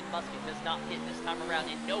 if Ben Musket does not hit this time around.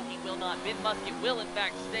 And no, he will not. Ben Musket will in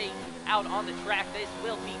fact stay out on the track. This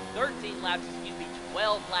will be 13 laps,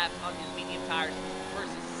 12 laps on his medium tires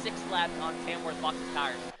versus 6 laps on Tamworth Fox's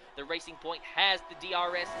tires. The Racing Point has the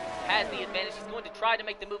DRS, has the advantage. He's going to try to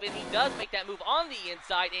make the move, and he does make that move on the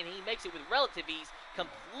inside, and he makes it with relative ease.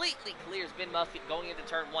 Completely clears Ben Musket going into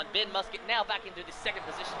turn 1. Ben Musket now back into the 2nd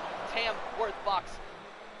position. Tamworth Fox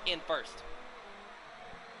in 1st.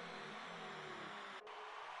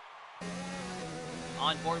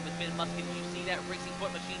 On board with Ben Musket, you see that Racing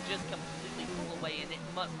Point machine just completely pull away, and it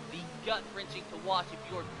must be gut-wrenching to watch if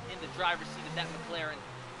you're in the driver's seat of that McLaren.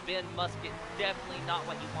 Ben Musket, definitely not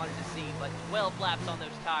what you wanted to see, but 12 laps on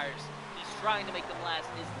those tires. He's trying to make them last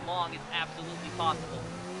as long as absolutely possible.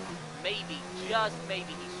 Maybe, just maybe,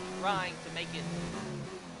 he's trying to make it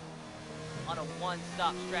on a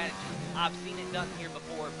one-stop strategy. I've seen it done here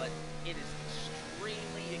before, but it is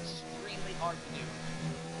extremely, extremely hard to do.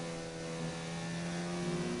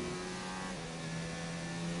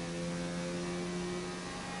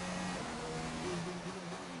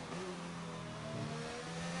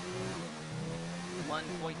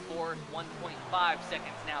 .4, 1.5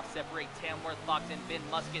 seconds now separate Tamworth Fox and Ben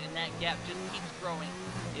Musket, and that gap just keeps growing.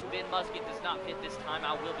 If Ben Musket does not hit this time,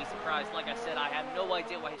 I will be surprised. Like I said, I have no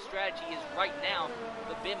idea what his strategy is right now,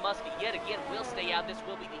 but Ben Musket yet again will stay out. This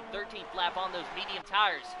will be the 13th lap on those medium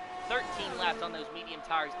tires. 13 laps on those medium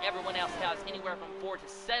tires. Everyone else has anywhere from 4 to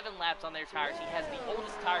 7 laps on their tires. He has the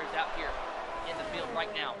oldest tires out here in the field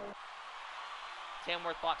right now.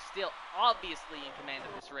 Tamworth Fox still obviously in command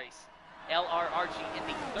of this race. LR Archie in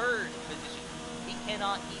the 3rd position. He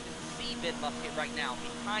cannot even see Ben Musket right now.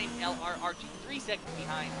 Behind LR Archie, 3 seconds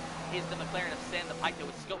behind, is the McLaren of Sam the Pito.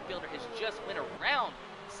 His Scope Builder has just went around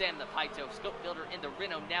Sam the Pito. Scope Builder in the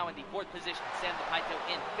Renault now in the 4th position. Sam the Pito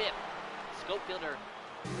in 5th. Scope Builder,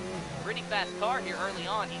 pretty fast car here early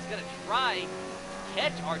on. He's going to try to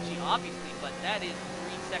catch Archie, obviously, but that is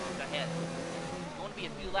 3 seconds ahead. It's going to be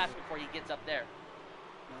a few laps before he gets up there.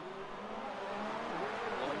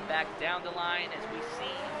 Back down the line as we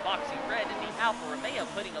see Foxy Red in the Alfa Romeo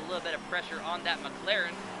putting a little bit of pressure on that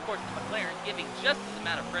McLaren. Of course, the McLaren giving just as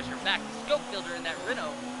amount of pressure back to Scope Builder in that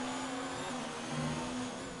Renault.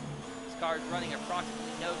 This car is running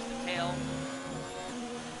approximately nose to tail.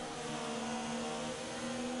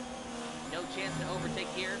 No chance to overtake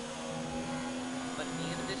here, but at the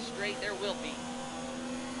end of this straight there will be.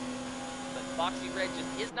 Foxy Red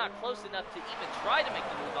just is not close enough to even try to make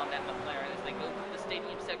the move on that McLaren. As they go through the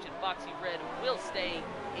stadium section, Foxy Red will stay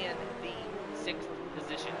in the 6th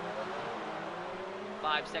position.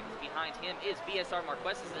 5 seconds behind him is BSR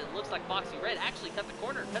Marquesas. It looks like Foxy Red actually cut the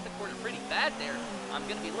corner pretty bad there. I'm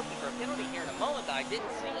going to be looking for a penalty here in a moment, but I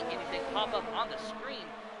didn't see anything pop up on the screen.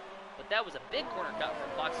 But that was a big corner cut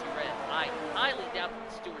from Foxy Red. I highly doubt that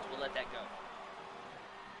the stewards will let that go.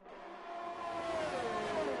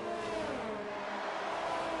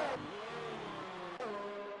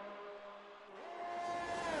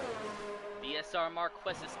 BSR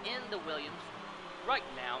Marquesas in the Williams right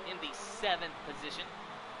now in the 7th position.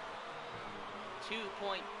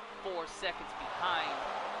 2.4 seconds behind,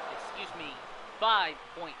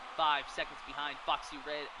 5.5 seconds behind Foxy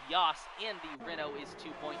Red. Yas in the Renault is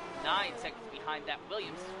 2.9 seconds behind that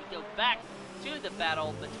Williams. We go back to the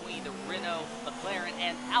battle between the Renault, McLaren,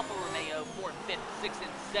 and Alfa Romeo for 5th, 6th,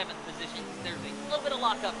 and 7th positions. There's a little bit of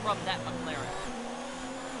lockup from that McLaren.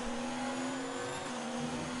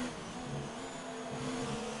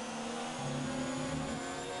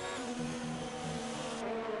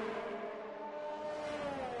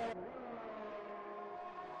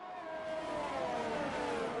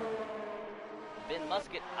 Ben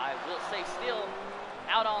Musket, I will say, still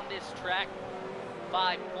out on this track,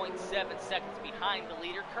 5.7 seconds behind the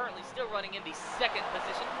leader, currently still running in the 2nd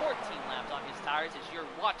position, 14 laps on his tires as you're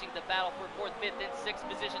watching the battle for 4th, 5th, and 6th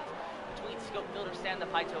positions between Scope Builder, Sam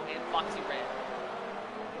the Pito, and Foxy Red.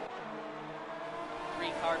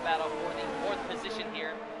 3-car battle for the 4th position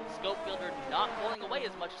here. Scope Builder not pulling away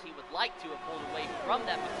as much as he would like to have pulled away from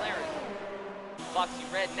that McLaren. Foxy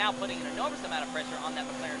Red now putting an enormous amount of pressure on that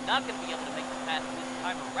McLaren. Not going to be able to make the pass this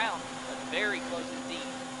time around, but very close indeed.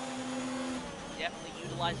 Definitely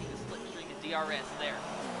utilizing the slipstream and DRS there.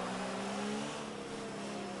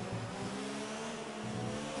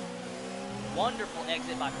 Wonderful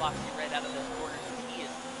exit by Foxy Red out of those corners. He is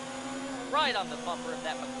right on the bumper of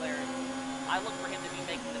that McLaren. I look for him to be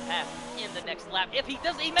making the pass in the next lap. If he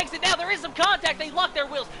doesn't, he makes it now. There is some contact. They lock their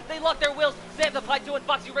wheels. They lock their wheels. Sam the Pito and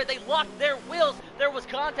Foxy Red, they locked their wheels. There was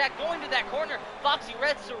contact going to that corner. Foxy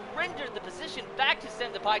Red surrendered the position back to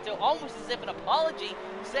Sam the Pito, almost as if an apology,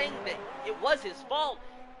 saying that it was his fault.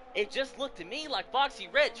 It just looked to me like Foxy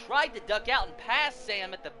Red tried to duck out and pass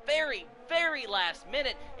Sam at the very, very last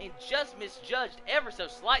minute and just misjudged ever so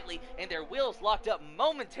slightly, and their wheels locked up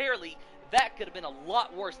momentarily. That could have been a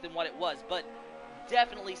lot worse than what it was, but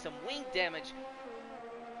definitely some wing damage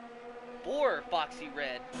for Foxy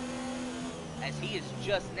Red, as he is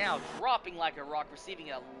just now dropping like a rock,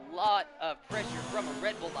 receiving a lot of pressure from a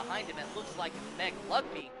Red Bull behind him. It looks like Meg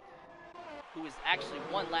Lugby, who is actually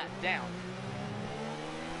one lap down.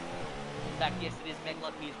 In fact, yes, it is Meg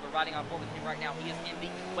Lugby as we're riding on board with him right now. He is in the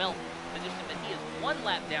 12th position, but he is one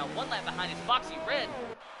lap down, one lap behind is Foxy Red.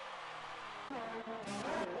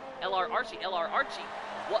 LR Archie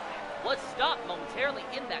was stopped momentarily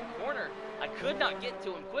in that corner. I could not get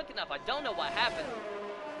to him quick enough. I don't know what happened.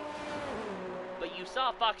 But you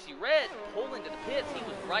saw Foxy Red pull into the pits. He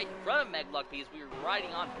was right in front of Meg Lugby as we were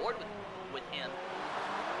riding on board with him.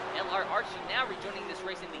 LR Archie now rejoining this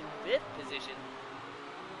race in the 5th position.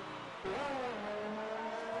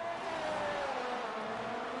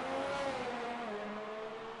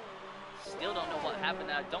 Still don't know what happened.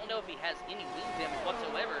 I don't know if he has any wing damage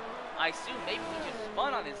whatsoever. I assume maybe he just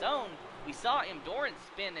spun on his own. We saw M. Doran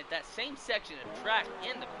spin at that same section of track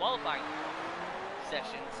in the qualifying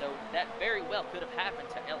session, so that very well could have happened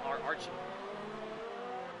to LR Archie.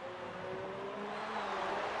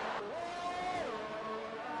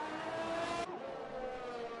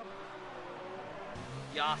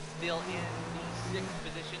 Yas still in the 6th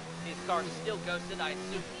position. His car still ghosted. I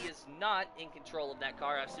assume he is not in control of that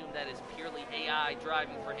car. I assume that is purely AI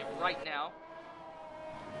driving for him right now.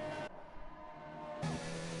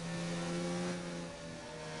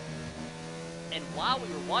 And while we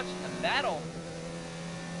were watching the battle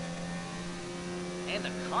and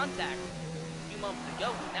the contact a few moments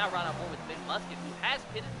ago, we now ride on board with Ben Musket, who has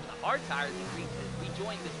pitted for the hard tires and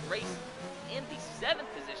rejoined this race in the 7th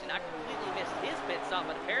position. I completely missed his pit stop,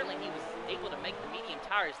 but apparently he was able to make the medium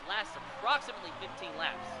tires last approximately 15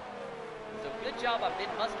 laps. So good job on Ben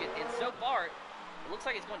Musket, and so far it looks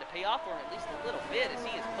like it's going to pay off for him at least a little bit, as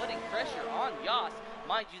he is putting pressure on Yas.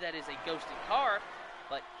 Mind you, that is a ghosted car,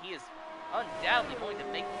 but he is undoubtedly going to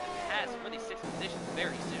make the pass for the 6th position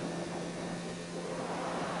very soon.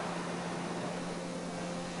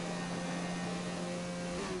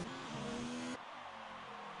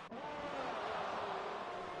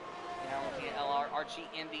 Archie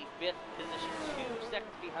in the 5th position, 2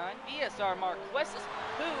 seconds behind VSR Marquesas,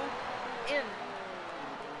 who,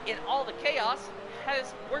 in all the chaos,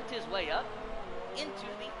 has worked his way up into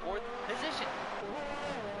the 4th position.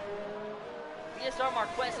 VSR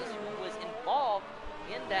Marquesas, who was involved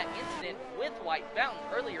in that incident with White Fountain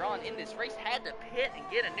earlier on in this race, had to pit and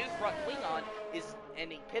get a new front wing on,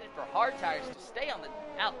 and he pitted for hard tires to stay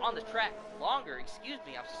out on the track longer. Excuse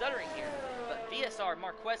me, I'm stuttering here. But VSR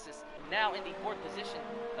Marquesas now in the 4th position.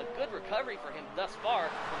 A good recovery for him thus far.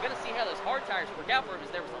 We're going to see how those hard tires work out for him, as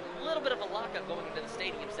there was a little bit of a lockup going into the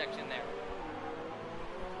stadium section there.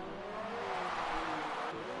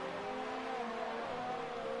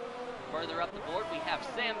 Further up the board, we have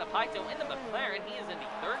Sam the Pito in the McLaren. He is in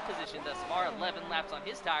the 3rd position thus far, 11 laps on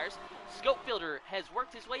his tires. Scopefielder has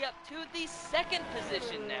worked his way up to the 2nd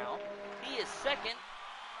position now. He is 2nd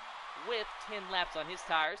with 10 laps on his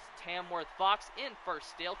tires. Tamworth Fox in 1st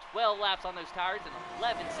still, 12 laps on those tires, and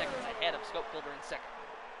 11 seconds ahead of Scopefielder in 2nd.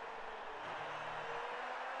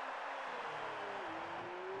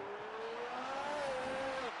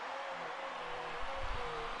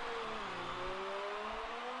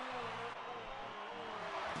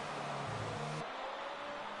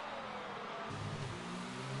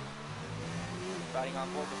 Riding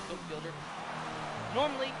on board with Scopefielder.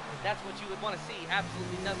 Normally, that's what you would want to see.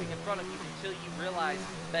 Absolutely nothing in front of you until you realize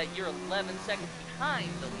that you're 11 seconds behind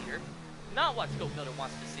the leader. Not what Scopefielder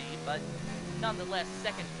wants to see, but nonetheless,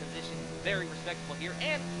 2nd position, very respectable here.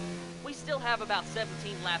 And we still have about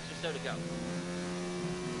 17 laps or so to go.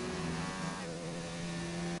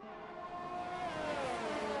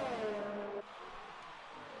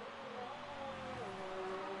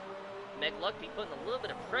 Meg Lugby putting a little bit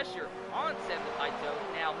of pressure on Sam DePaito.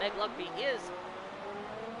 Now Meg Lugby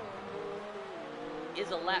is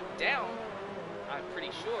a lap down, I'm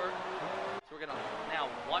pretty sure. So we're gonna now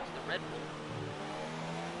watch the Red Bull.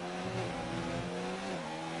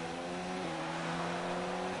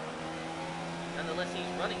 Nonetheless,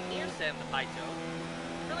 he's running near Sam DePaito.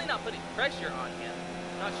 Really not putting pressure on him.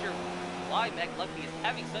 Not sure why Meg Lugby is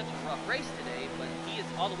having such a rough race today, but he is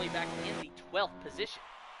all the way back in the 12th position.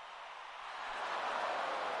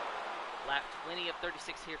 Lap 20 of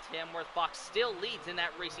 36 here. Tamworth Fox still leads in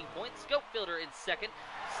that racing point. Scopefielder in second.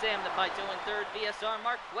 Sam DePaito in third. VSR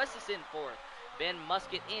Marquez is in fourth. Ben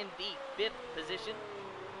Musket in the 5th position.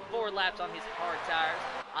 4 laps on his hard tires.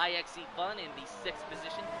 IXC Fun in the 6th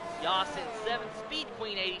position. Yas in 7th. Speed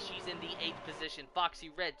Queen 80, she's in the 8th position.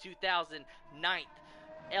 Foxy Red 2000, 9th.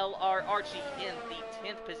 LR Archie in the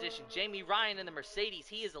 10th position. Jamie Ryan in the Mercedes,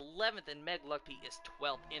 he is 11th, and Meg Lugby is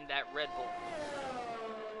 12th in that Red Bull.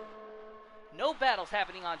 No battles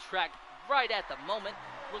happening on track right at the moment.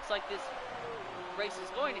 Looks like this race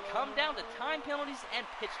is going to come down to time penalties and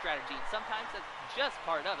pit strategy, and sometimes that's just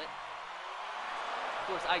part of it.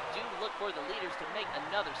 Of course, I do look for the leaders to make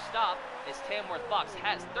another stop, as Tamworth Fox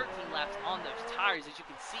has 13 laps on those tires, as you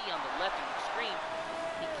can see on the left of the screen.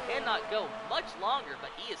 He cannot go much longer,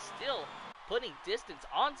 but he is still putting distance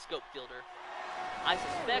on Scopefielder. I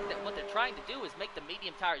suspect that what they're trying to do is make the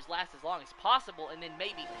medium tires last as long as possible and then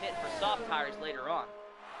maybe pit for soft tires later on.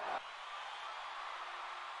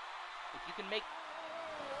 If you can make,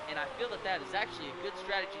 and I feel that that is actually a good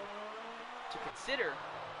strategy to consider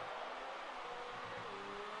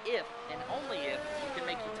if and only if you can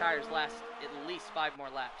make your tires last at least 5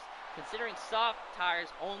 more laps. Considering soft tires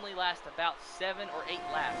only last about 7 or 8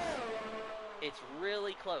 laps, it's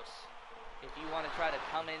really close if you want to try to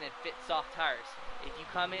come in and fit soft tires. If you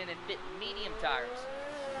come in and fit medium tires,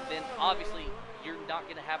 then obviously you're not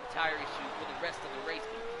going to have a tire issue for the rest of the race.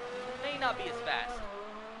 It may not be as fast.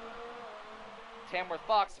 Tamworth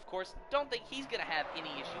Fox, of course, don't think he's going to have any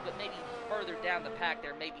issue, but maybe further down the pack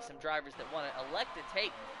there may be some drivers that want to elect to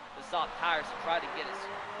take the soft tires to try to get as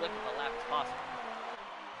quick of a lap as possible.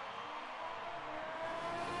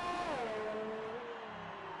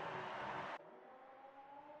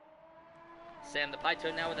 Sam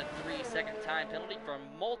DePaito now with a 3-second time penalty for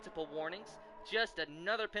multiple warnings. Just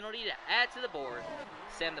another penalty to add to the board.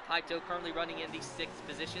 Sam DePaito currently running in the 6th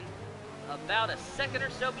position. About a second or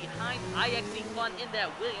so behind IXC Fun in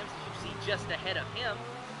that Williams, you see just ahead of him.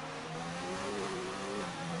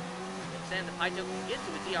 If Sam DePaito can get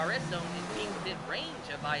to a DRS zone and be within range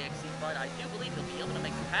of IXC Fun, I do believe he'll be able to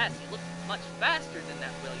make the pass. He looks much faster than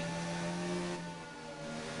that Williams.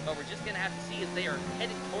 But we're just going to have to see as they are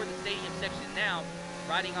heading toward the stadium section now.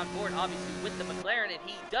 Riding on board, obviously, with the McLaren, and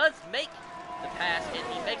he does make the pass, and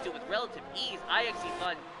he makes it with relative ease. IXC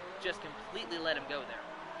Fun just completely let him go there.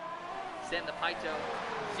 Sam DePaito,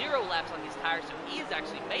 0 laps on his tires, so he has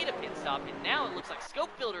actually made a pit stop, and now it looks like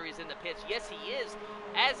Scopefielder is in the pits. Yes, he is,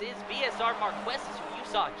 as is VSR Marquez, who you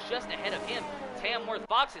saw just ahead of him. Tamworth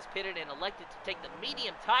Fox has pitted and elected to take the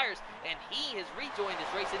medium tires, and he has rejoined his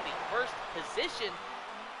race in the 1st position.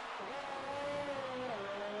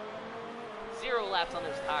 0 laps on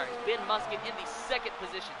those tires. Ben Musket in the 2nd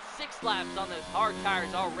position. 6 laps on those hard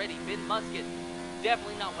tires already. Ben Musket,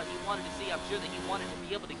 definitely not what he wanted to see. I'm sure that he wanted to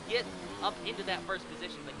be able to get up into that 1st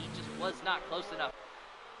position, but he just was not close enough.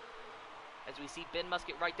 As we see Ben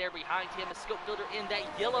Musket right there behind him, a Scopefielder in that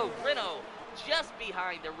yellow Renault. Just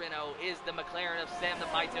behind the Renault is the McLaren of Sam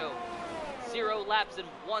DePaito. 0 laps and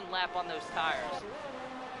 1 lap on those tires.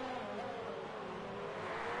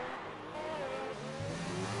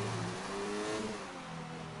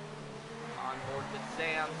 With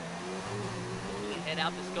Sam, he can head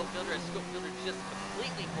out to Scopefielder as Scopefielder just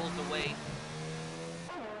completely pulls away.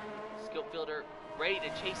 Scopefielder ready to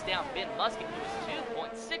chase down Ben Musket, who is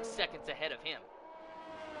 2.6 seconds ahead of him.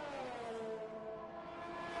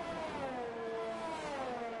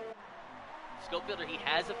 Scopefielder, he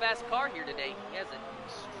has a fast car here today. He has an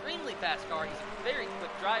extremely fast car. He's a very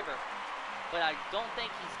quick driver, but I don't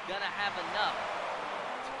think he's gonna have enough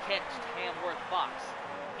to catch Tamworth Fox.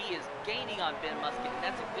 He is gaining on Ben Musket, and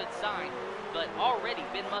that's a good sign. But already,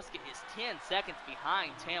 Ben Musket is 10 seconds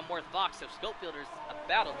behind Tamworth Fox, so Scopefielder's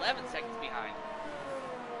about 11 seconds behind.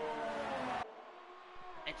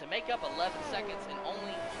 And to make up 11 seconds in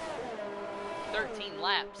only 13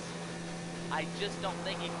 laps, I just don't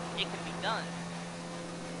think it can be done.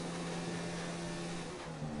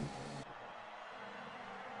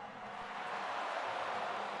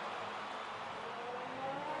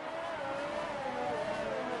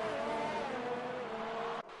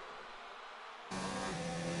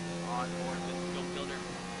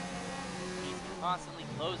 constantly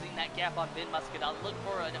closing that gap on Ben Musket. I'll look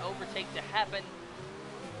for an overtake to happen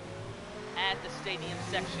at the stadium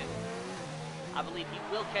section. I believe he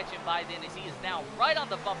will catch him by then, as he is now right on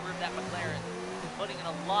the bumper of that McLaren, putting in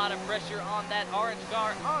a lot of pressure on that orange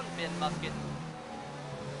car on Ben Musket.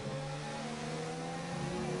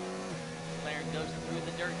 McLaren goes through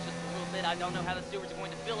the dirt just a little bit. I don't know how the stewards are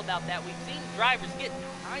going to feel about that. We've seen drivers get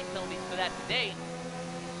time penalties for that today.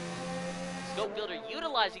 Scopefielder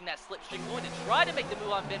utilizing that slipstream, going to try to make the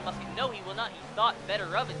move on Ben Musket. No, he will not. He thought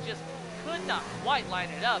better of it, just could not quite line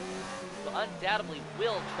it up. But undoubtedly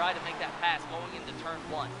will try to make that pass going into turn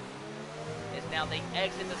 1. As now they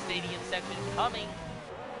exit the stadium section, coming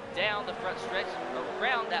down the front stretch,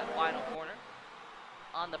 around that final corner.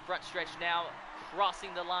 On the front stretch now,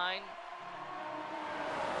 crossing the line.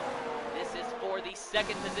 This is for the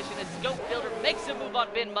second position as Scopefielder makes a move on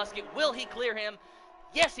Ben Musket. Will he clear him?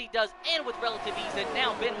 Yes, he does, and with relative ease. And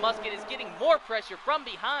now Ben Musket is getting more pressure from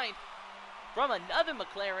behind from another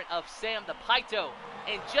McLaren of Sam the Pito.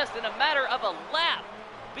 And just in a matter of a lap,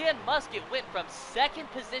 Ben Musket went from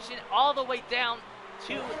second position all the way down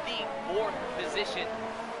to the 4th position.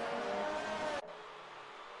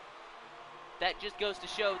 That just goes to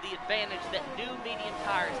show the advantage that new medium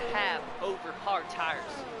tires have over hard tires.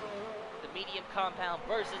 The medium compound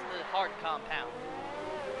versus the hard compound.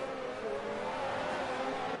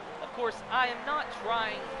 Of course, I am not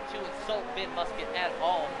trying to insult Ben Musket at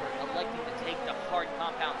all for electing to take the hard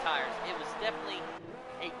compound tires. It was definitely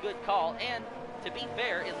a good call, and to be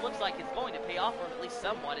fair, it looks like it's going to pay off for him at least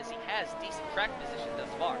somewhat, as he has decent track position thus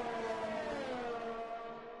far.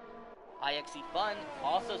 IXE Fun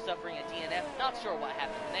also suffering a DNF. Not sure what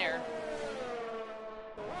happened there.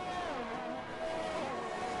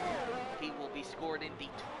 He will be scored in the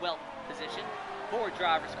 12th position. 4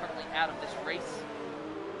 drivers currently out of this race.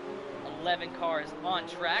 11 cars on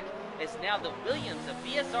track. It's now the Williams of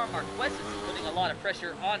VSR Marquez is putting a lot of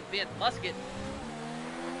pressure on Ben Musket.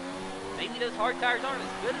 Maybe those hard tires aren't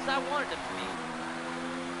as good as I wanted them to be.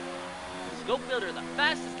 Scopefielder, the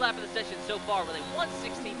fastest lap of the session so far with a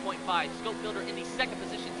 1:16.5. Scopefielder in the second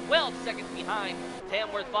position, 12 seconds behind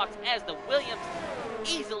Tamworth Fox, as the Williams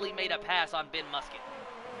easily made a pass on Ben Musket.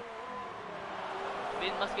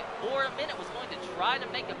 Ben Musket for a minute was going to try to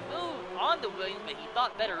make a move on the Williams, but he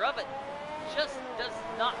thought better of it. Just does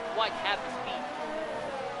not quite have the speed.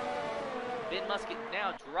 Ben Musket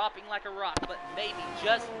now dropping like a rock, but maybe,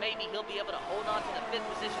 just maybe, he'll be able to hold on to the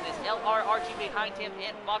 5th position as LRRG behind him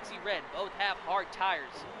and Foxy Red both have hard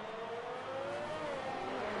tires.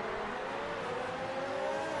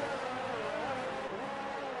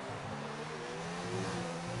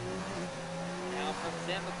 Now from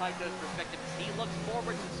Sam Pito's perspective, he looks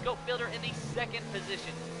forward to Scopefielder in the 2nd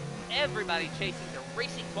position. Everybody chasing the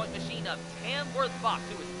racing point machine of Tamworth Fox,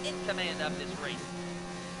 who is in command of this race.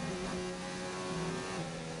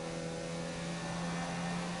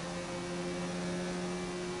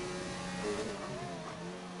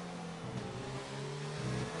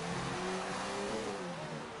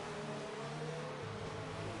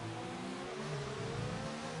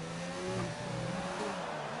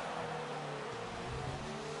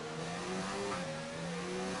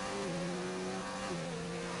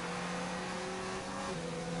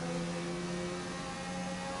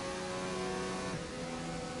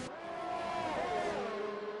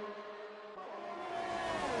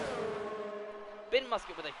 Ben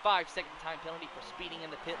Musket with a 5-second time penalty for speeding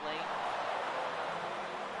in the pit lane.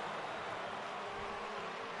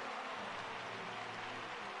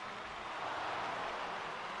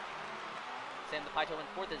 Sam the Pito in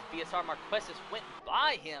 4th as VSR Marquez went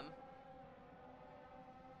by him.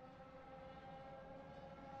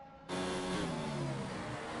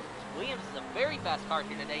 Williams is a very fast car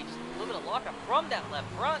here today, just a little bit of lockup from that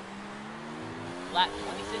left front. Lap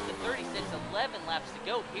 26 to 36, 11 laps to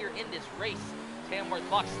go here in this race. Tamworth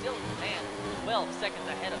Fox still in command, 12 seconds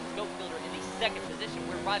ahead of Scopefielder in the 2nd position.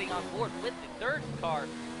 We're riding on board with the 3rd car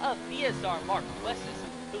of VSR Marquez,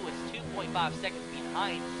 who is 2.5 seconds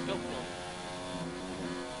behind Scopefielder.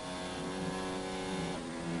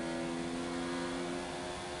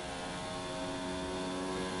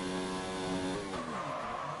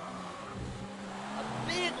 A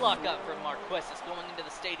big lockup from Marquez going into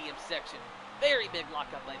the stadium section. Very big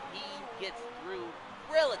lockup, but he gets through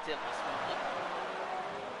relatively smoothly.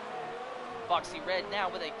 Foxy Red now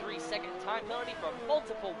with a 3-second time penalty for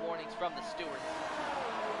multiple warnings from the stewards.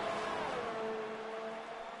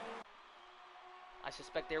 I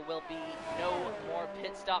suspect there will be no more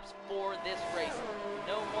pit stops for this race.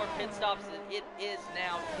 No more pit stops. It is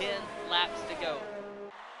now 10 laps to go.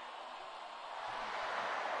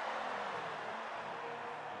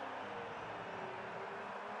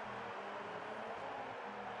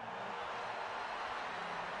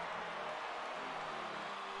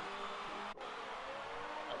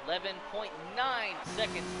 11.9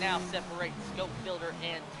 seconds now separate Scope Builder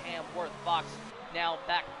and Tamworth Fox. Now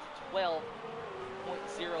back to 12.011.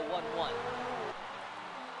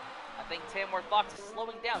 I think Tamworth Fox is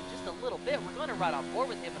slowing down just a little bit. We're going to ride on board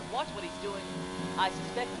with him and watch what he's doing. I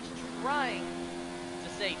suspect he's trying to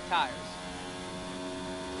save tires.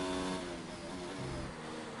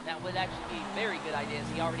 That would actually be a very good idea, as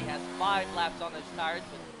he already has 5 laps on those tires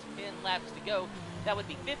with 10 laps to go. That would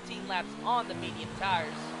be 15 laps on the medium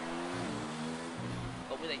tires.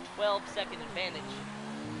 But with a 12-second advantage,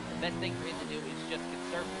 the best thing for him to do is just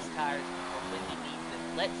conserve his tires for when he needs them.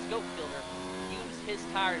 Let Scope Builder use his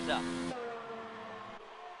tires up.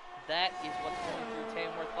 That is what's going through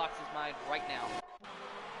Tamworth Fox's mind right now.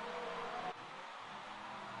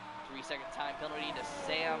 3-second time penalty to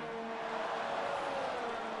Sam.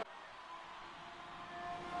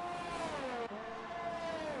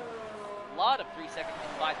 A lot of 3-second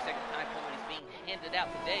and 5-second time penalties being handed out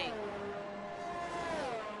today.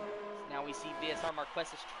 So now we see VSR Marquez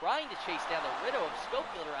is trying to chase down the Rideau of Scope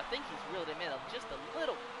Builder. I think he's reeled him in just a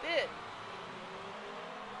little bit.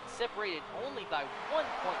 Separated only by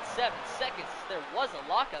 1.7 seconds. There was a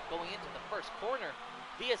lockup going into the first corner.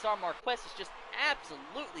 VSR Marquez is just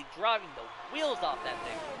absolutely driving the wheels off that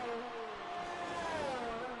thing.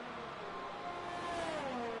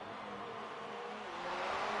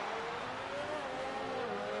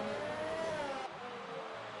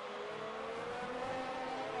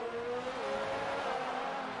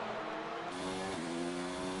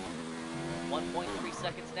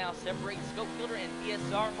 Seconds now separate Scope Builder and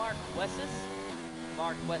VSR Marquesis.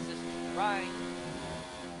 Marquesis trying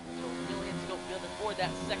to reel in Scope Builder for that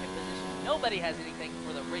second position. Nobody has anything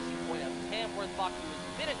for the racing point of Tamworth Fox, who has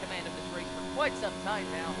been in command of this race for quite some time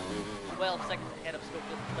now. 12 seconds ahead of Scope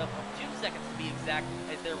Builder, 2 seconds to be exact,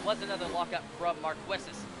 as there was another lockup from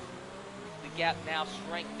Marquesis. The gap now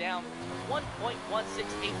shrank down to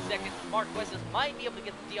 1.168 seconds. Marquesis might be able to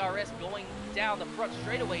get the DRS going down the front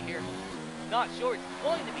straightaway here. Not sure. It's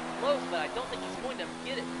going to be close, but I don't think he's going to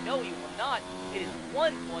get it. No, he will not. It is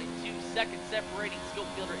 1.2 seconds separating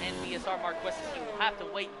Scope Builder and VSR Marquez. He will have to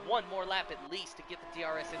wait one more lap at least to get the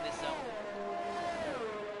DRS in this zone.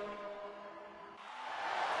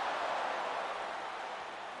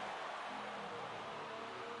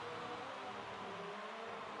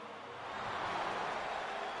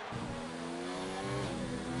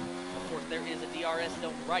 There is a DRS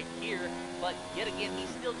zone right here, but yet again, he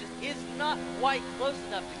still just is not quite close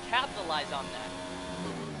enough to capitalize on that.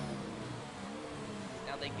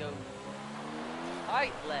 Now they go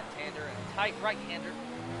tight left-hander and tight right-hander.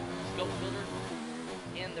 Scope Builder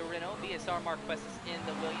in the Renault, VSR Marquez in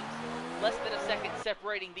the Williams. Less than a second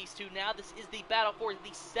separating these two now. This is the battle for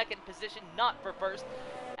the second position, not for first,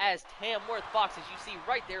 as Tamworth Fox, as you see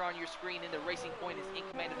right there on your screen in the racing point, is in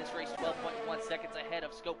command of this race, 12.1 seconds ahead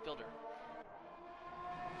of Scope Builder.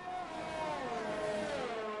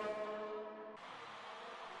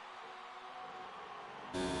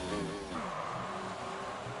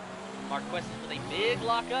 Marquez with a big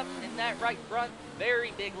lockup in that right front,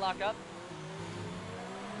 very big lockup.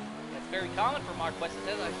 That's very common for Marquez.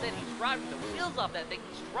 As I said, he's driving the wheels off that thing.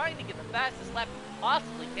 He's trying to get the fastest lap he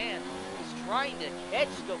possibly can. He's trying to catch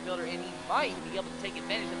Scope Builder, and he might be able to take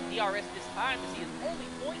advantage of the DRS this time, as he is only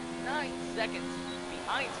 0.9 seconds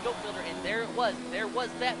behind Scope Builder, and there it was. There was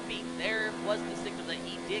that beat. There was the signal that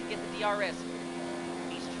he did get the DRS.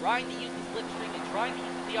 He's trying to use the slipstream and trying to use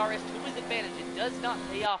the DRS to his advantage. It does not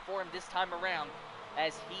pay off for him this time around,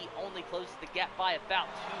 as he only closes the gap by about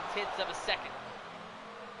 0.2 of a second.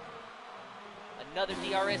 Another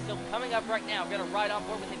DRS zone coming up right now. Going to ride on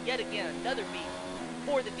board with him yet again. Another beat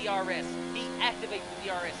for the DRS. He activates the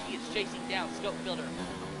DRS. He is chasing down Scope Builder.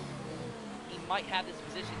 He might have this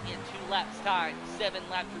position in 2 laps time. 7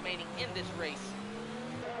 laps remaining in this race.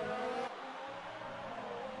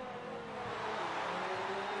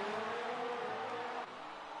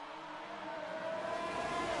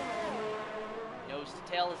 Nose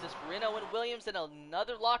to tail is this Renault and Williams, and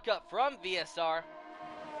another lockup from VSR.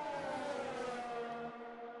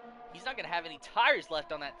 He's not going to have any tires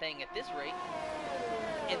left on that thing at this rate.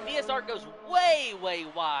 And VSR goes way, way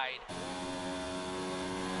wide.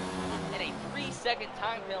 And a 3-second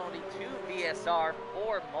time penalty to VSR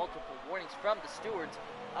for multiple warnings from the stewards.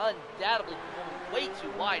 Undoubtedly going way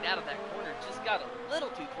too wide out of that corner. Just got a little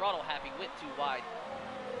too throttle happy, went too wide.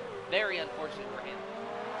 Very unfortunate for him.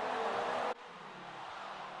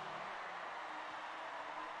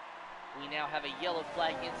 We now have a yellow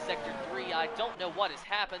flag in Sector 3. I don't know what has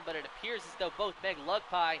happened, but it appears as though both Meg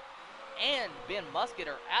Lugpie and Ben Musket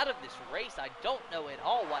are out of this race. I don't know at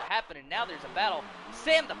all what happened, and now there's a battle.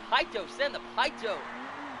 Sam the Pito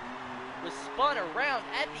was spun around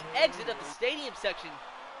at the exit of the stadium section.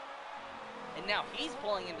 And now he's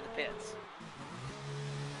pulling into the pits.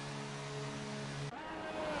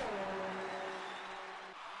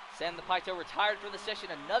 Sam the Pito retired from the session.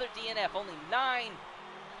 Another DNF. Only 9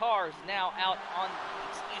 cars now out on,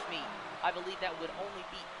 I believe that would only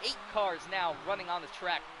be 8 cars now running on the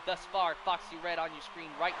track thus far. Foxy Red on your screen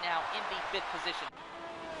right now in the 5th position,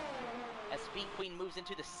 as Speed Queen moves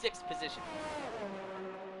into the 6th position.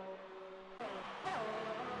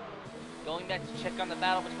 Going back to check on the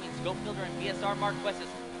battle between Scopebuilder and VSR Marquesas.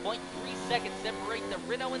 0.3 seconds separate the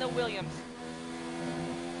Renault and the Williams.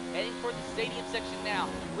 Heading toward the stadium section now.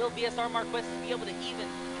 Will VSR Marquesas be able to even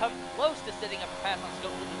come close to setting up a pass on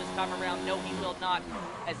Scopebuilder this time around? No, he will not,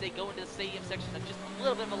 as they go into the stadium section of just a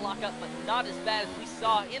little bit of a lockup, but not as bad as we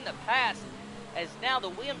saw in the past, as now the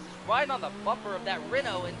Williams is right on the bumper of that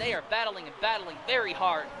Renault, and they are battling very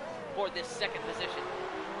hard for this 2nd position.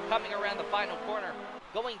 Coming around the final corner,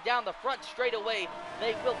 going down the front straightaway,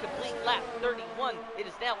 they will complete lap 31. It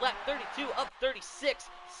is now lap 32 up 36.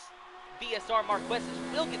 VSR Marquesas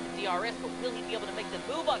will get the DRS, but will he be able to make the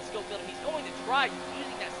move on Scopebuilder? He's going to try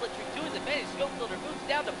using that slip trick to his advantage. Scopebuilder moves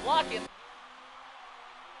down to block him.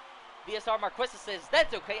 VSR Marquesas says,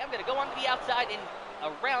 that's okay, I'm going to go onto the outside, and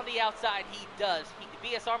around the outside he does.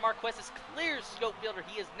 VSR Marquesas clears Scopebuilder.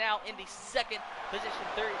 He is now in the 2nd position,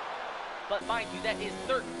 but mind you, that is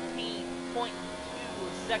 13.2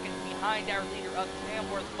 seconds behind our leader of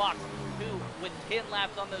Tamworth Fox, who, with 10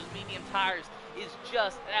 laps on those medium tires, is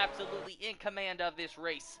just absolutely in command of this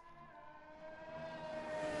race.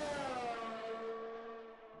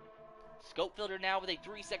 Scopebuilder now with a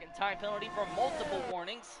 3-second time penalty for multiple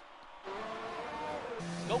warnings.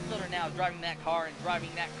 Scopebuilder now driving that car and driving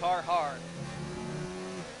that car hard.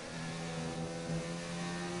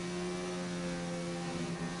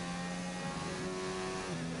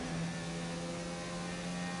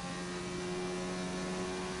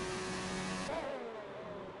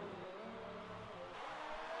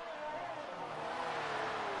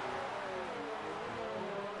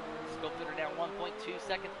 Scopebuilder now 1.2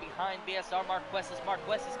 seconds behind VSR Marquesas.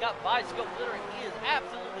 Marquesas got by Scopebuilder, and he is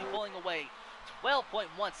absolutely pulling away.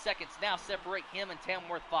 12.1 seconds now separate him and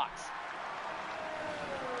Tamworth Fox.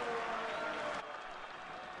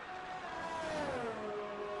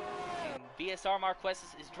 And VSR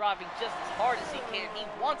Marquesas is driving just as hard as he can. He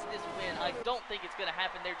wants this win. I don't think it's going to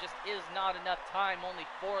happen. There just is not enough time. Only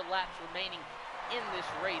 4 laps remaining in this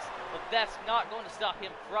race, but that's not going to stop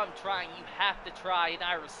him from trying. You have to try, and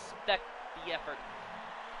I respect the effort,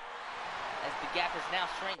 as the gap has now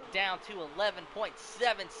shrank down to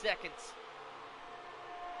 11.7 seconds.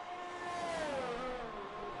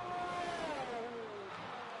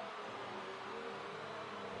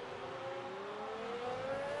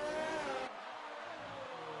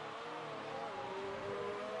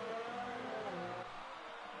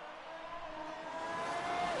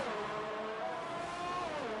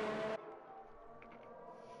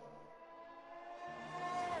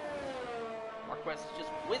 Marquesas just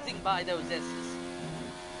whizzing by those S's.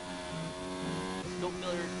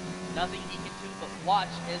 Scopebuilder, nothing he can do but watch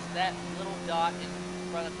as that little dot in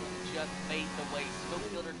front of him just made the way.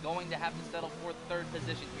 Scopebuilder going to have to settle for 3rd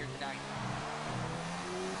position here tonight.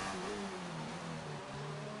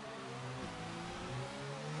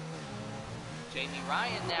 Jamie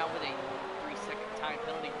Ryan now with a 3-second time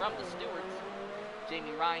penalty from the stewards.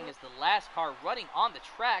 Jamie Ryan is the last car running on the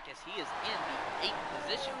track, as he is in the 8th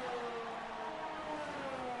position.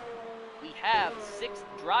 We have 7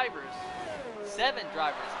 drivers,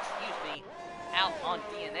 out on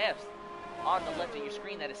DNFs. On the left of your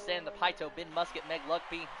screen, that is Sam the Pito, Ben Musket, Meg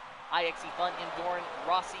Lugby, IXE Fun, M. Doran,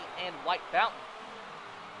 Rossi, and White Fountain.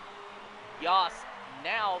 Yas,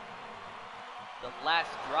 now the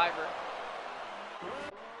last driver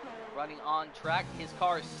running on track. His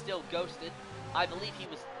car is still ghosted. I believe he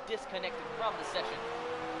was disconnected from the session,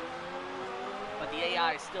 but the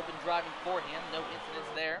AI has still been driving for him. No incidents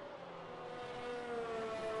there.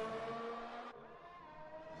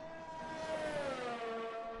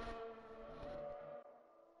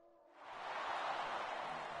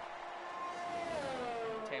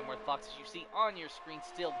 Tamworth Fox, as you see on your screen,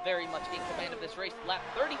 still very much in command of this race. Lap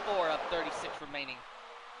 34 of 36 remaining.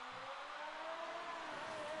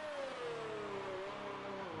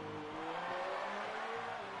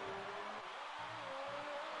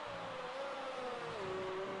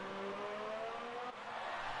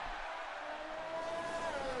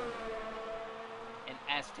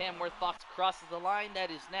 As Tamworth Fox crosses the line,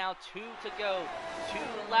 that is now 2 to go. 2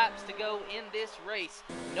 laps to go in this race.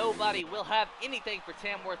 Nobody will have anything for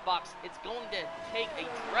Tamworth Fox. It's going to take a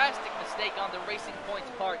drastic mistake on the Racing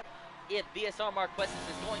Point's part if VSR Marquesas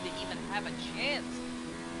is going to even have a chance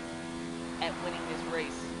at winning this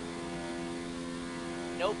race.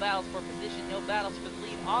 No battles for position, no battles for the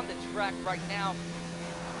lead on the track right now.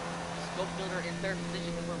 Scope Builder in third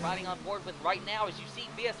position that we're riding on board with right now. As you see,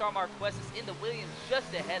 VSR Marquesas in the Williams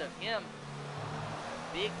just ahead of him.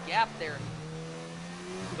 Big gap there.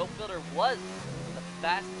 Scope Builder was the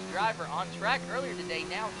fastest driver on track earlier today.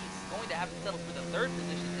 Now he's going to have to settle for the third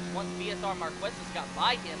position, as once VSR Marquesas got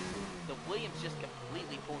by him, the Williams just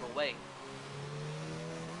completely pulled away.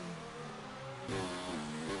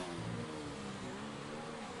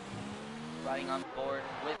 Riding on board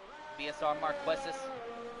with VSR Marquesas.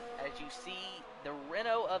 As you see, the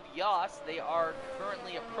Renault of Yas, they are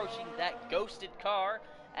currently approaching that ghosted car.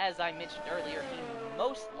 As I mentioned earlier, he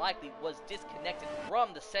most likely was disconnected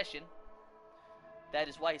from the session. That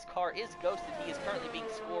is why his car is ghosted. He is currently being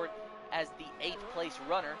scored as the 8th place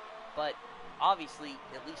runner, but obviously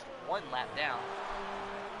at least one lap down.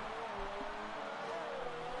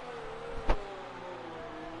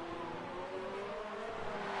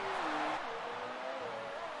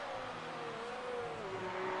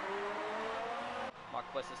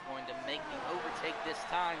 Marquesas is going to make the overtake this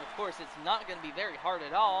time. Of course, it's not going to be very hard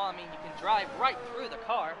at all. I mean, you can drive right through the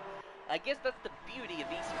car. I guess that's the beauty of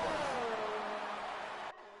esports.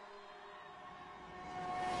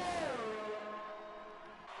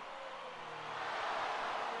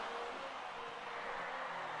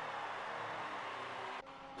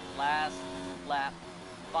 Last lap,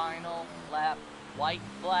 final lap, white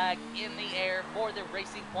flag in the air for the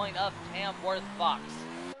Racing Point of Tamworth Fox.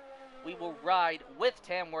 We will ride with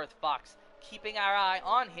Tamworth Fox, keeping our eye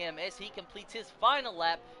on him as he completes his final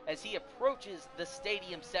lap as he approaches the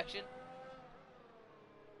stadium section.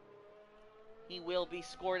 He will be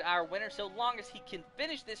scored our winner so long as he can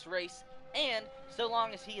finish this race and so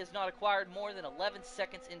long as he has not acquired more than 11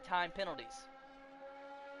 seconds in time penalties.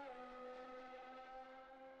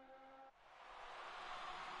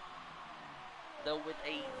 Though with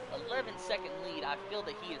a 11-second lead, I feel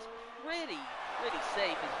that he is pretty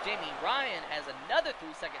safe, as Jamie Ryan has another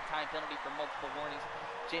 3-second time penalty for multiple warnings.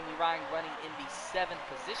 Jamie Ryan running in the 7th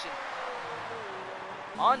position.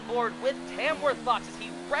 On board with Tamworth Fox as he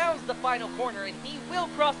rounds the final corner, and he will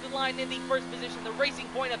cross the line in the first position. The Racing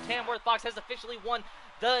Point of Tamworth Fox has officially won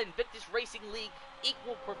the Invictus Racing League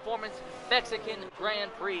Equal Performance Mexican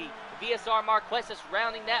Grand Prix. VSR Marquesas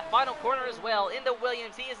rounding that final corner as well. In the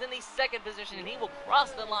Williams, he is in the 2nd position, and he will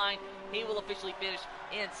cross the line. He will officially finish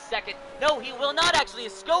in 2nd. No, he will not actually. A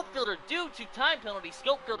Scope Builder, due to time penalty,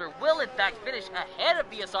 Scope Builder will in fact finish ahead of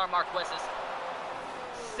VSR Marquesas.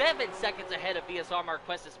 7 seconds ahead of VSR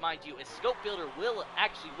Marquesas, mind you, as Scope Builder will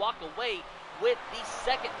actually walk away with the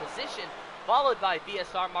 2nd position, followed by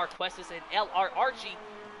VSR Marquesas and LR Archie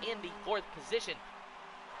in the 4th position.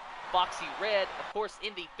 Foxy Red, of course,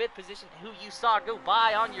 in the 5th position, who you saw go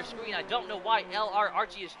by on your screen. I don't know why LR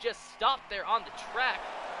Archie has just stopped there on the track,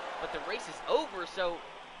 but the race is over, so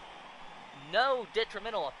no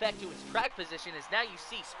detrimental effect to his track position, as now you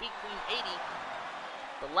see Speed Queen 80,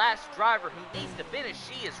 the last driver who needs to finish.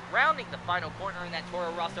 She is rounding the final corner in that Toro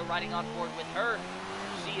Rosso, riding on board with her.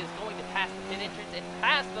 She is going to pass the pit entrance and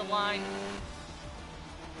pass the line.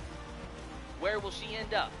 Where will she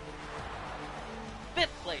end up? 5th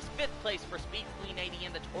place for Speed Queen 80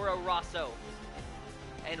 in the Toro Rosso.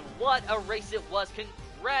 And what a race it was.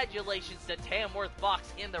 Congratulations to Tamworth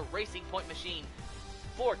Fox in the Racing Point machine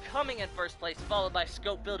for coming in 1st place, followed by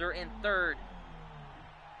Scope Builder in 3rd.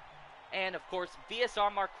 And of course,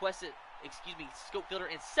 Scope Builder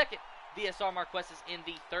in 2nd, VSR Marquesas in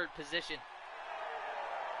the 3rd position.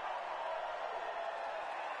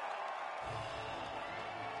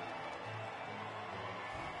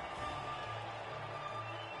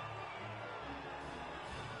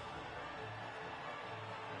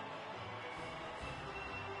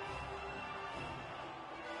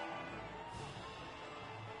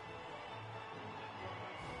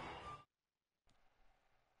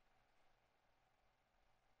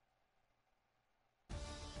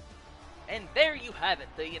 And there you have it,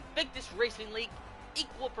 the Invictus Racing League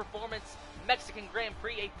Equal Performance Mexican Grand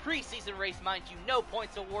Prix, a preseason race, mind you, no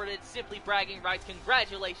points awarded, simply bragging rights.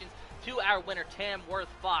 Congratulations to our winner, Tamworth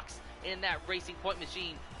Fox, in that Racing Point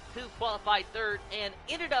machine, who qualified 3rd and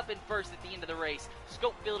ended up in 1st at the end of the race.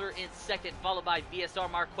 Scope Builder in 2nd, followed by VSR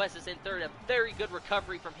Marquesas in 3rd. A very good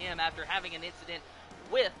recovery from him after having an incident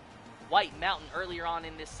with White Mountain earlier on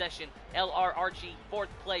in this session. LR Archie, 4th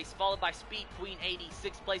place, followed by Speed Queen 80.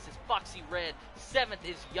 6th place is Foxy Red. 7th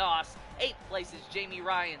is Yas. 8th place is Jamie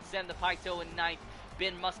Ryan. Sam the Pito in 9th.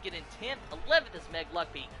 Ben Musket in 10th. 11th is Meg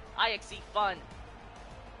Luckby. IXE Fun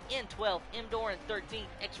in 12th, M. Doran 13th,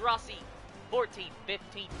 X Rossi 14th,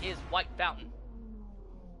 15th is White Fountain.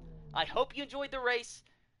 I hope you enjoyed the race.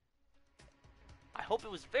 I hope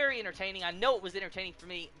it was very entertaining. I know it was entertaining for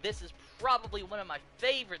me. This is probably one of my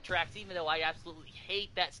favorite tracks, even though I absolutely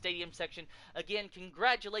hate that stadium section. Again,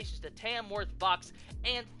 congratulations to Tamworth Fox,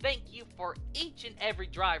 and thank you for each and every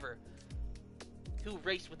driver who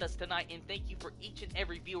raced with us tonight, and thank you for each and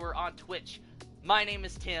every viewer on Twitch. My name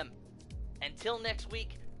is Tim. Until next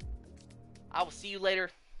week, I will see you later,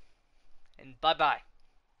 and bye-bye.